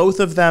both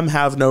of them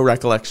have no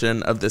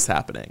recollection of this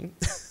happening,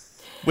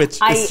 which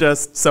is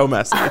just so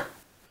messy.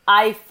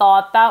 I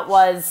thought that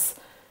was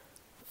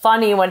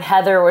funny when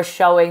Heather was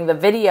showing the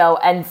video,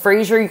 and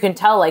Frasier, you can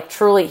tell, like,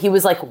 truly, he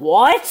was like,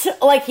 what?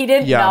 Like, he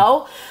didn't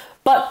know.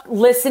 But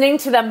listening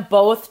to them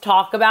both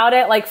talk about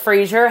it, like,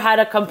 Frasier had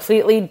a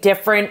completely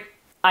different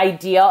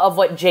idea of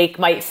what Jake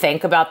might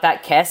think about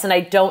that kiss, and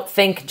I don't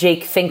think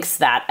Jake thinks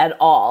that at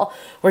all.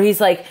 Where he's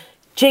like,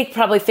 Jake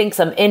probably thinks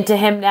I'm into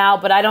him now,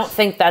 but I don't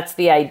think that's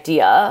the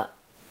idea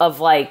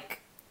of,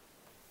 like,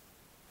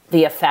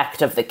 the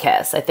effect of the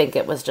kiss. I think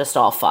it was just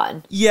all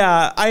fun.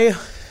 Yeah, I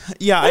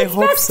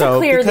hope so. To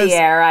clear the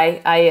air,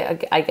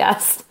 I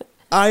guess.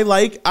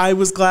 I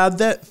was glad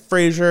that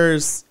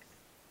Frasier's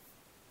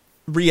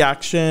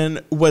reaction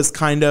was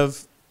kind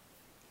of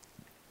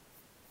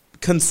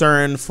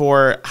concern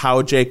for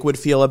how Jake would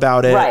feel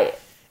about it. Right.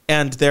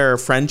 And their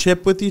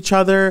friendship with each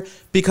other.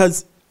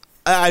 Because,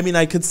 I mean,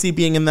 I could see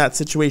being in that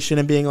situation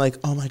and being like,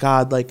 oh my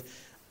God, like,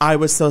 I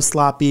was so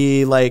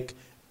sloppy, like,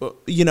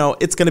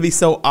 it's going to be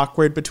so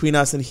awkward between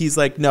us. And he's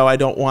like, no, I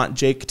don't want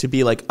Jake to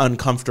be like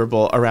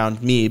uncomfortable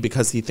around me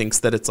because he thinks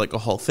that it's like a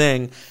whole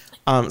thing.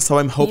 So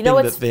I'm hoping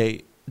that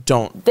they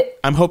don't.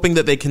 I'm hoping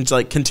that they can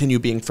like continue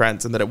being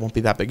friends and that it won't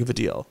be that big of a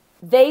deal.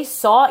 They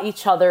saw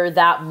each other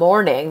that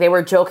morning. They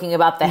were joking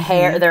about their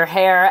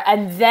hair,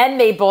 and then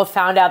they both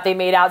found out they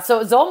made out. So it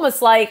was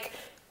almost like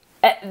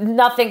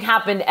nothing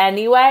happened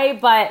anyway.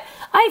 But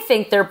I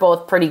think they're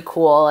both pretty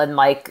cool, and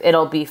like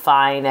it'll be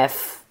fine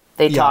if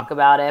they talk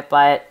about it,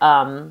 but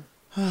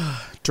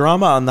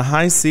drama on the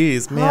high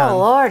seas, man. Oh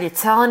Lord, you're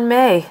telling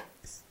me.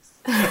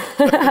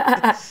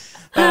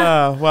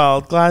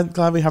 Well,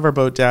 glad we have our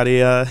boat daddy.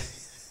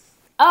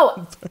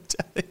 Boat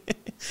daddy.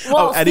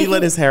 Well, Eddie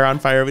lit his hair on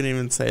fire. We didn't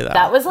even say that.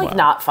 That was like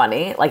not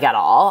funny, like at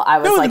all. I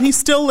was like, he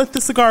still lit the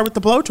cigar with the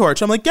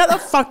blowtorch. I'm like, get a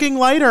fucking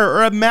lighter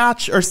or a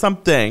match or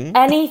something.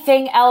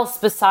 Anything else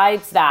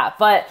besides that.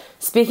 But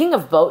speaking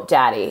of boat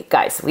daddy,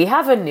 guys,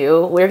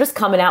 we're just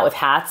coming out with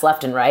hats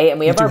left and right,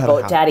 and we have our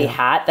boat daddy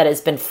hat that has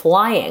been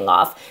flying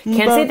off.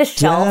 Can't say the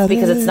shelf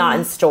because it's not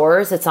in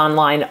stores; it's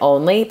online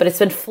only. But it's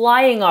been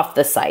flying off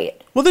the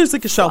site. Well, there's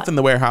like a shelf in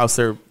the warehouse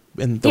or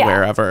in the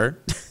wherever.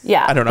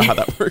 Yeah. I don't know how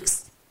that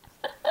works.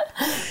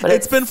 But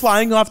It's been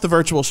flying off the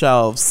virtual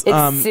shelves.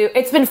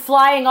 It's been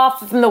flying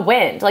off from the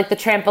wind, like the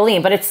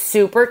trampoline, but it's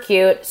super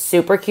cute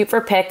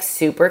for pics,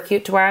 super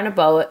cute to wear on a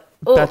boat.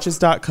 Ooh.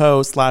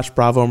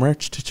 Betches.co/Bravo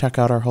merch to check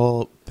out our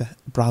whole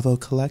Bravo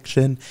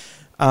collection.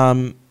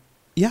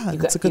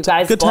 It's a good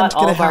time to bought get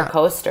all a of our hat.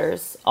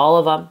 coasters, all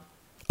of them,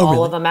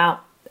 really? of them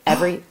out,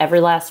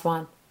 every last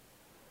one.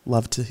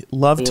 Love to We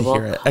will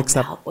hear it. come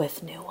Except out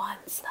with new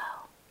ones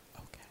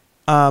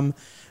though.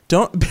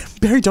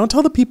 don't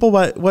tell the people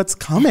what's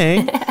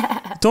coming.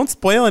 Don't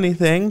spoil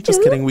anything.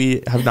 Just kidding.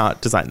 We have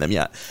not designed them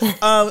yet.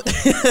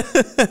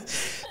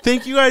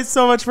 Thank you guys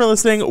so much for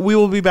listening. We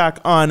will be back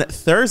on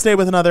Thursday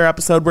with another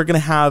episode. We're going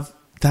to have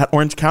that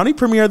Orange County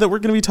premiere that we're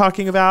going to be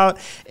talking about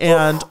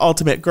and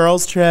Ultimate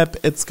Girls Trip.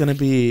 It's going to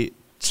be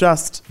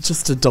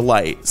just a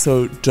delight.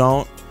 So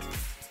don't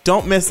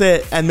miss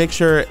it, and make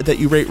sure that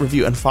you rate,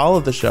 review, and follow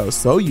the show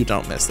so you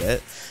don't miss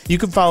it. You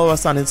can follow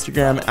us on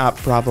Instagram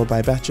at Bravo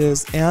by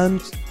Betches,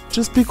 and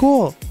just be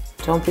cool.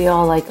 Don't be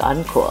all like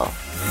uncool.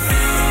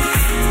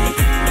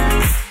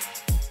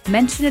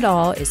 Mention It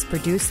All is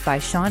produced by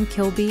Sean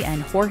Kilby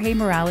and Jorge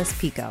Morales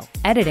Pico.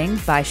 Editing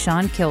by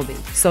Sean Kilby.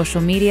 Social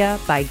media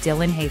by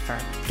Dylan Hafer.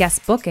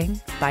 Guest booking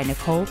by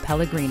Nicole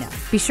Pellegrino.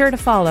 Be sure to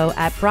follow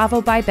at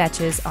Bravo by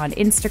Betches on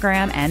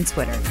Instagram and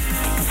Twitter.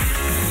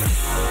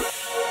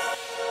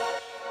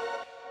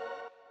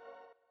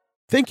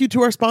 Thank you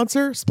to our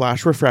sponsor,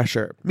 Splash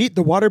Refresher. Meet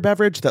the water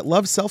beverage that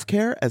loves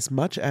self-care as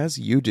much as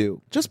you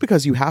do. Just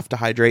because you have to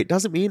hydrate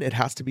doesn't mean it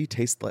has to be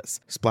tasteless.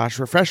 Splash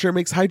Refresher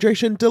makes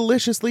hydration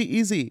deliciously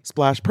easy.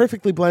 Splash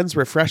perfectly blends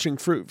refreshing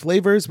fruit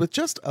flavors with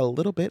just a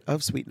little bit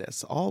of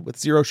sweetness, all with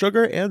 0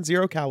 sugar and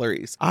 0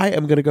 calories. I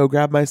am going to go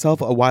grab myself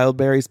a wild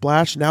berry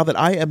splash now that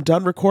I am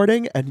done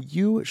recording, and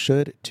you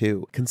should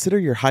too. Consider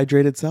your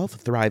hydrated self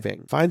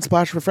thriving. Find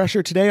Splash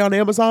Refresher today on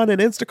Amazon and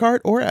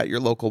Instacart or at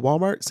your local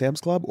Walmart, Sam's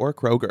Club, or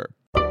Kroger.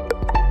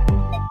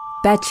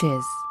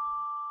 Betches.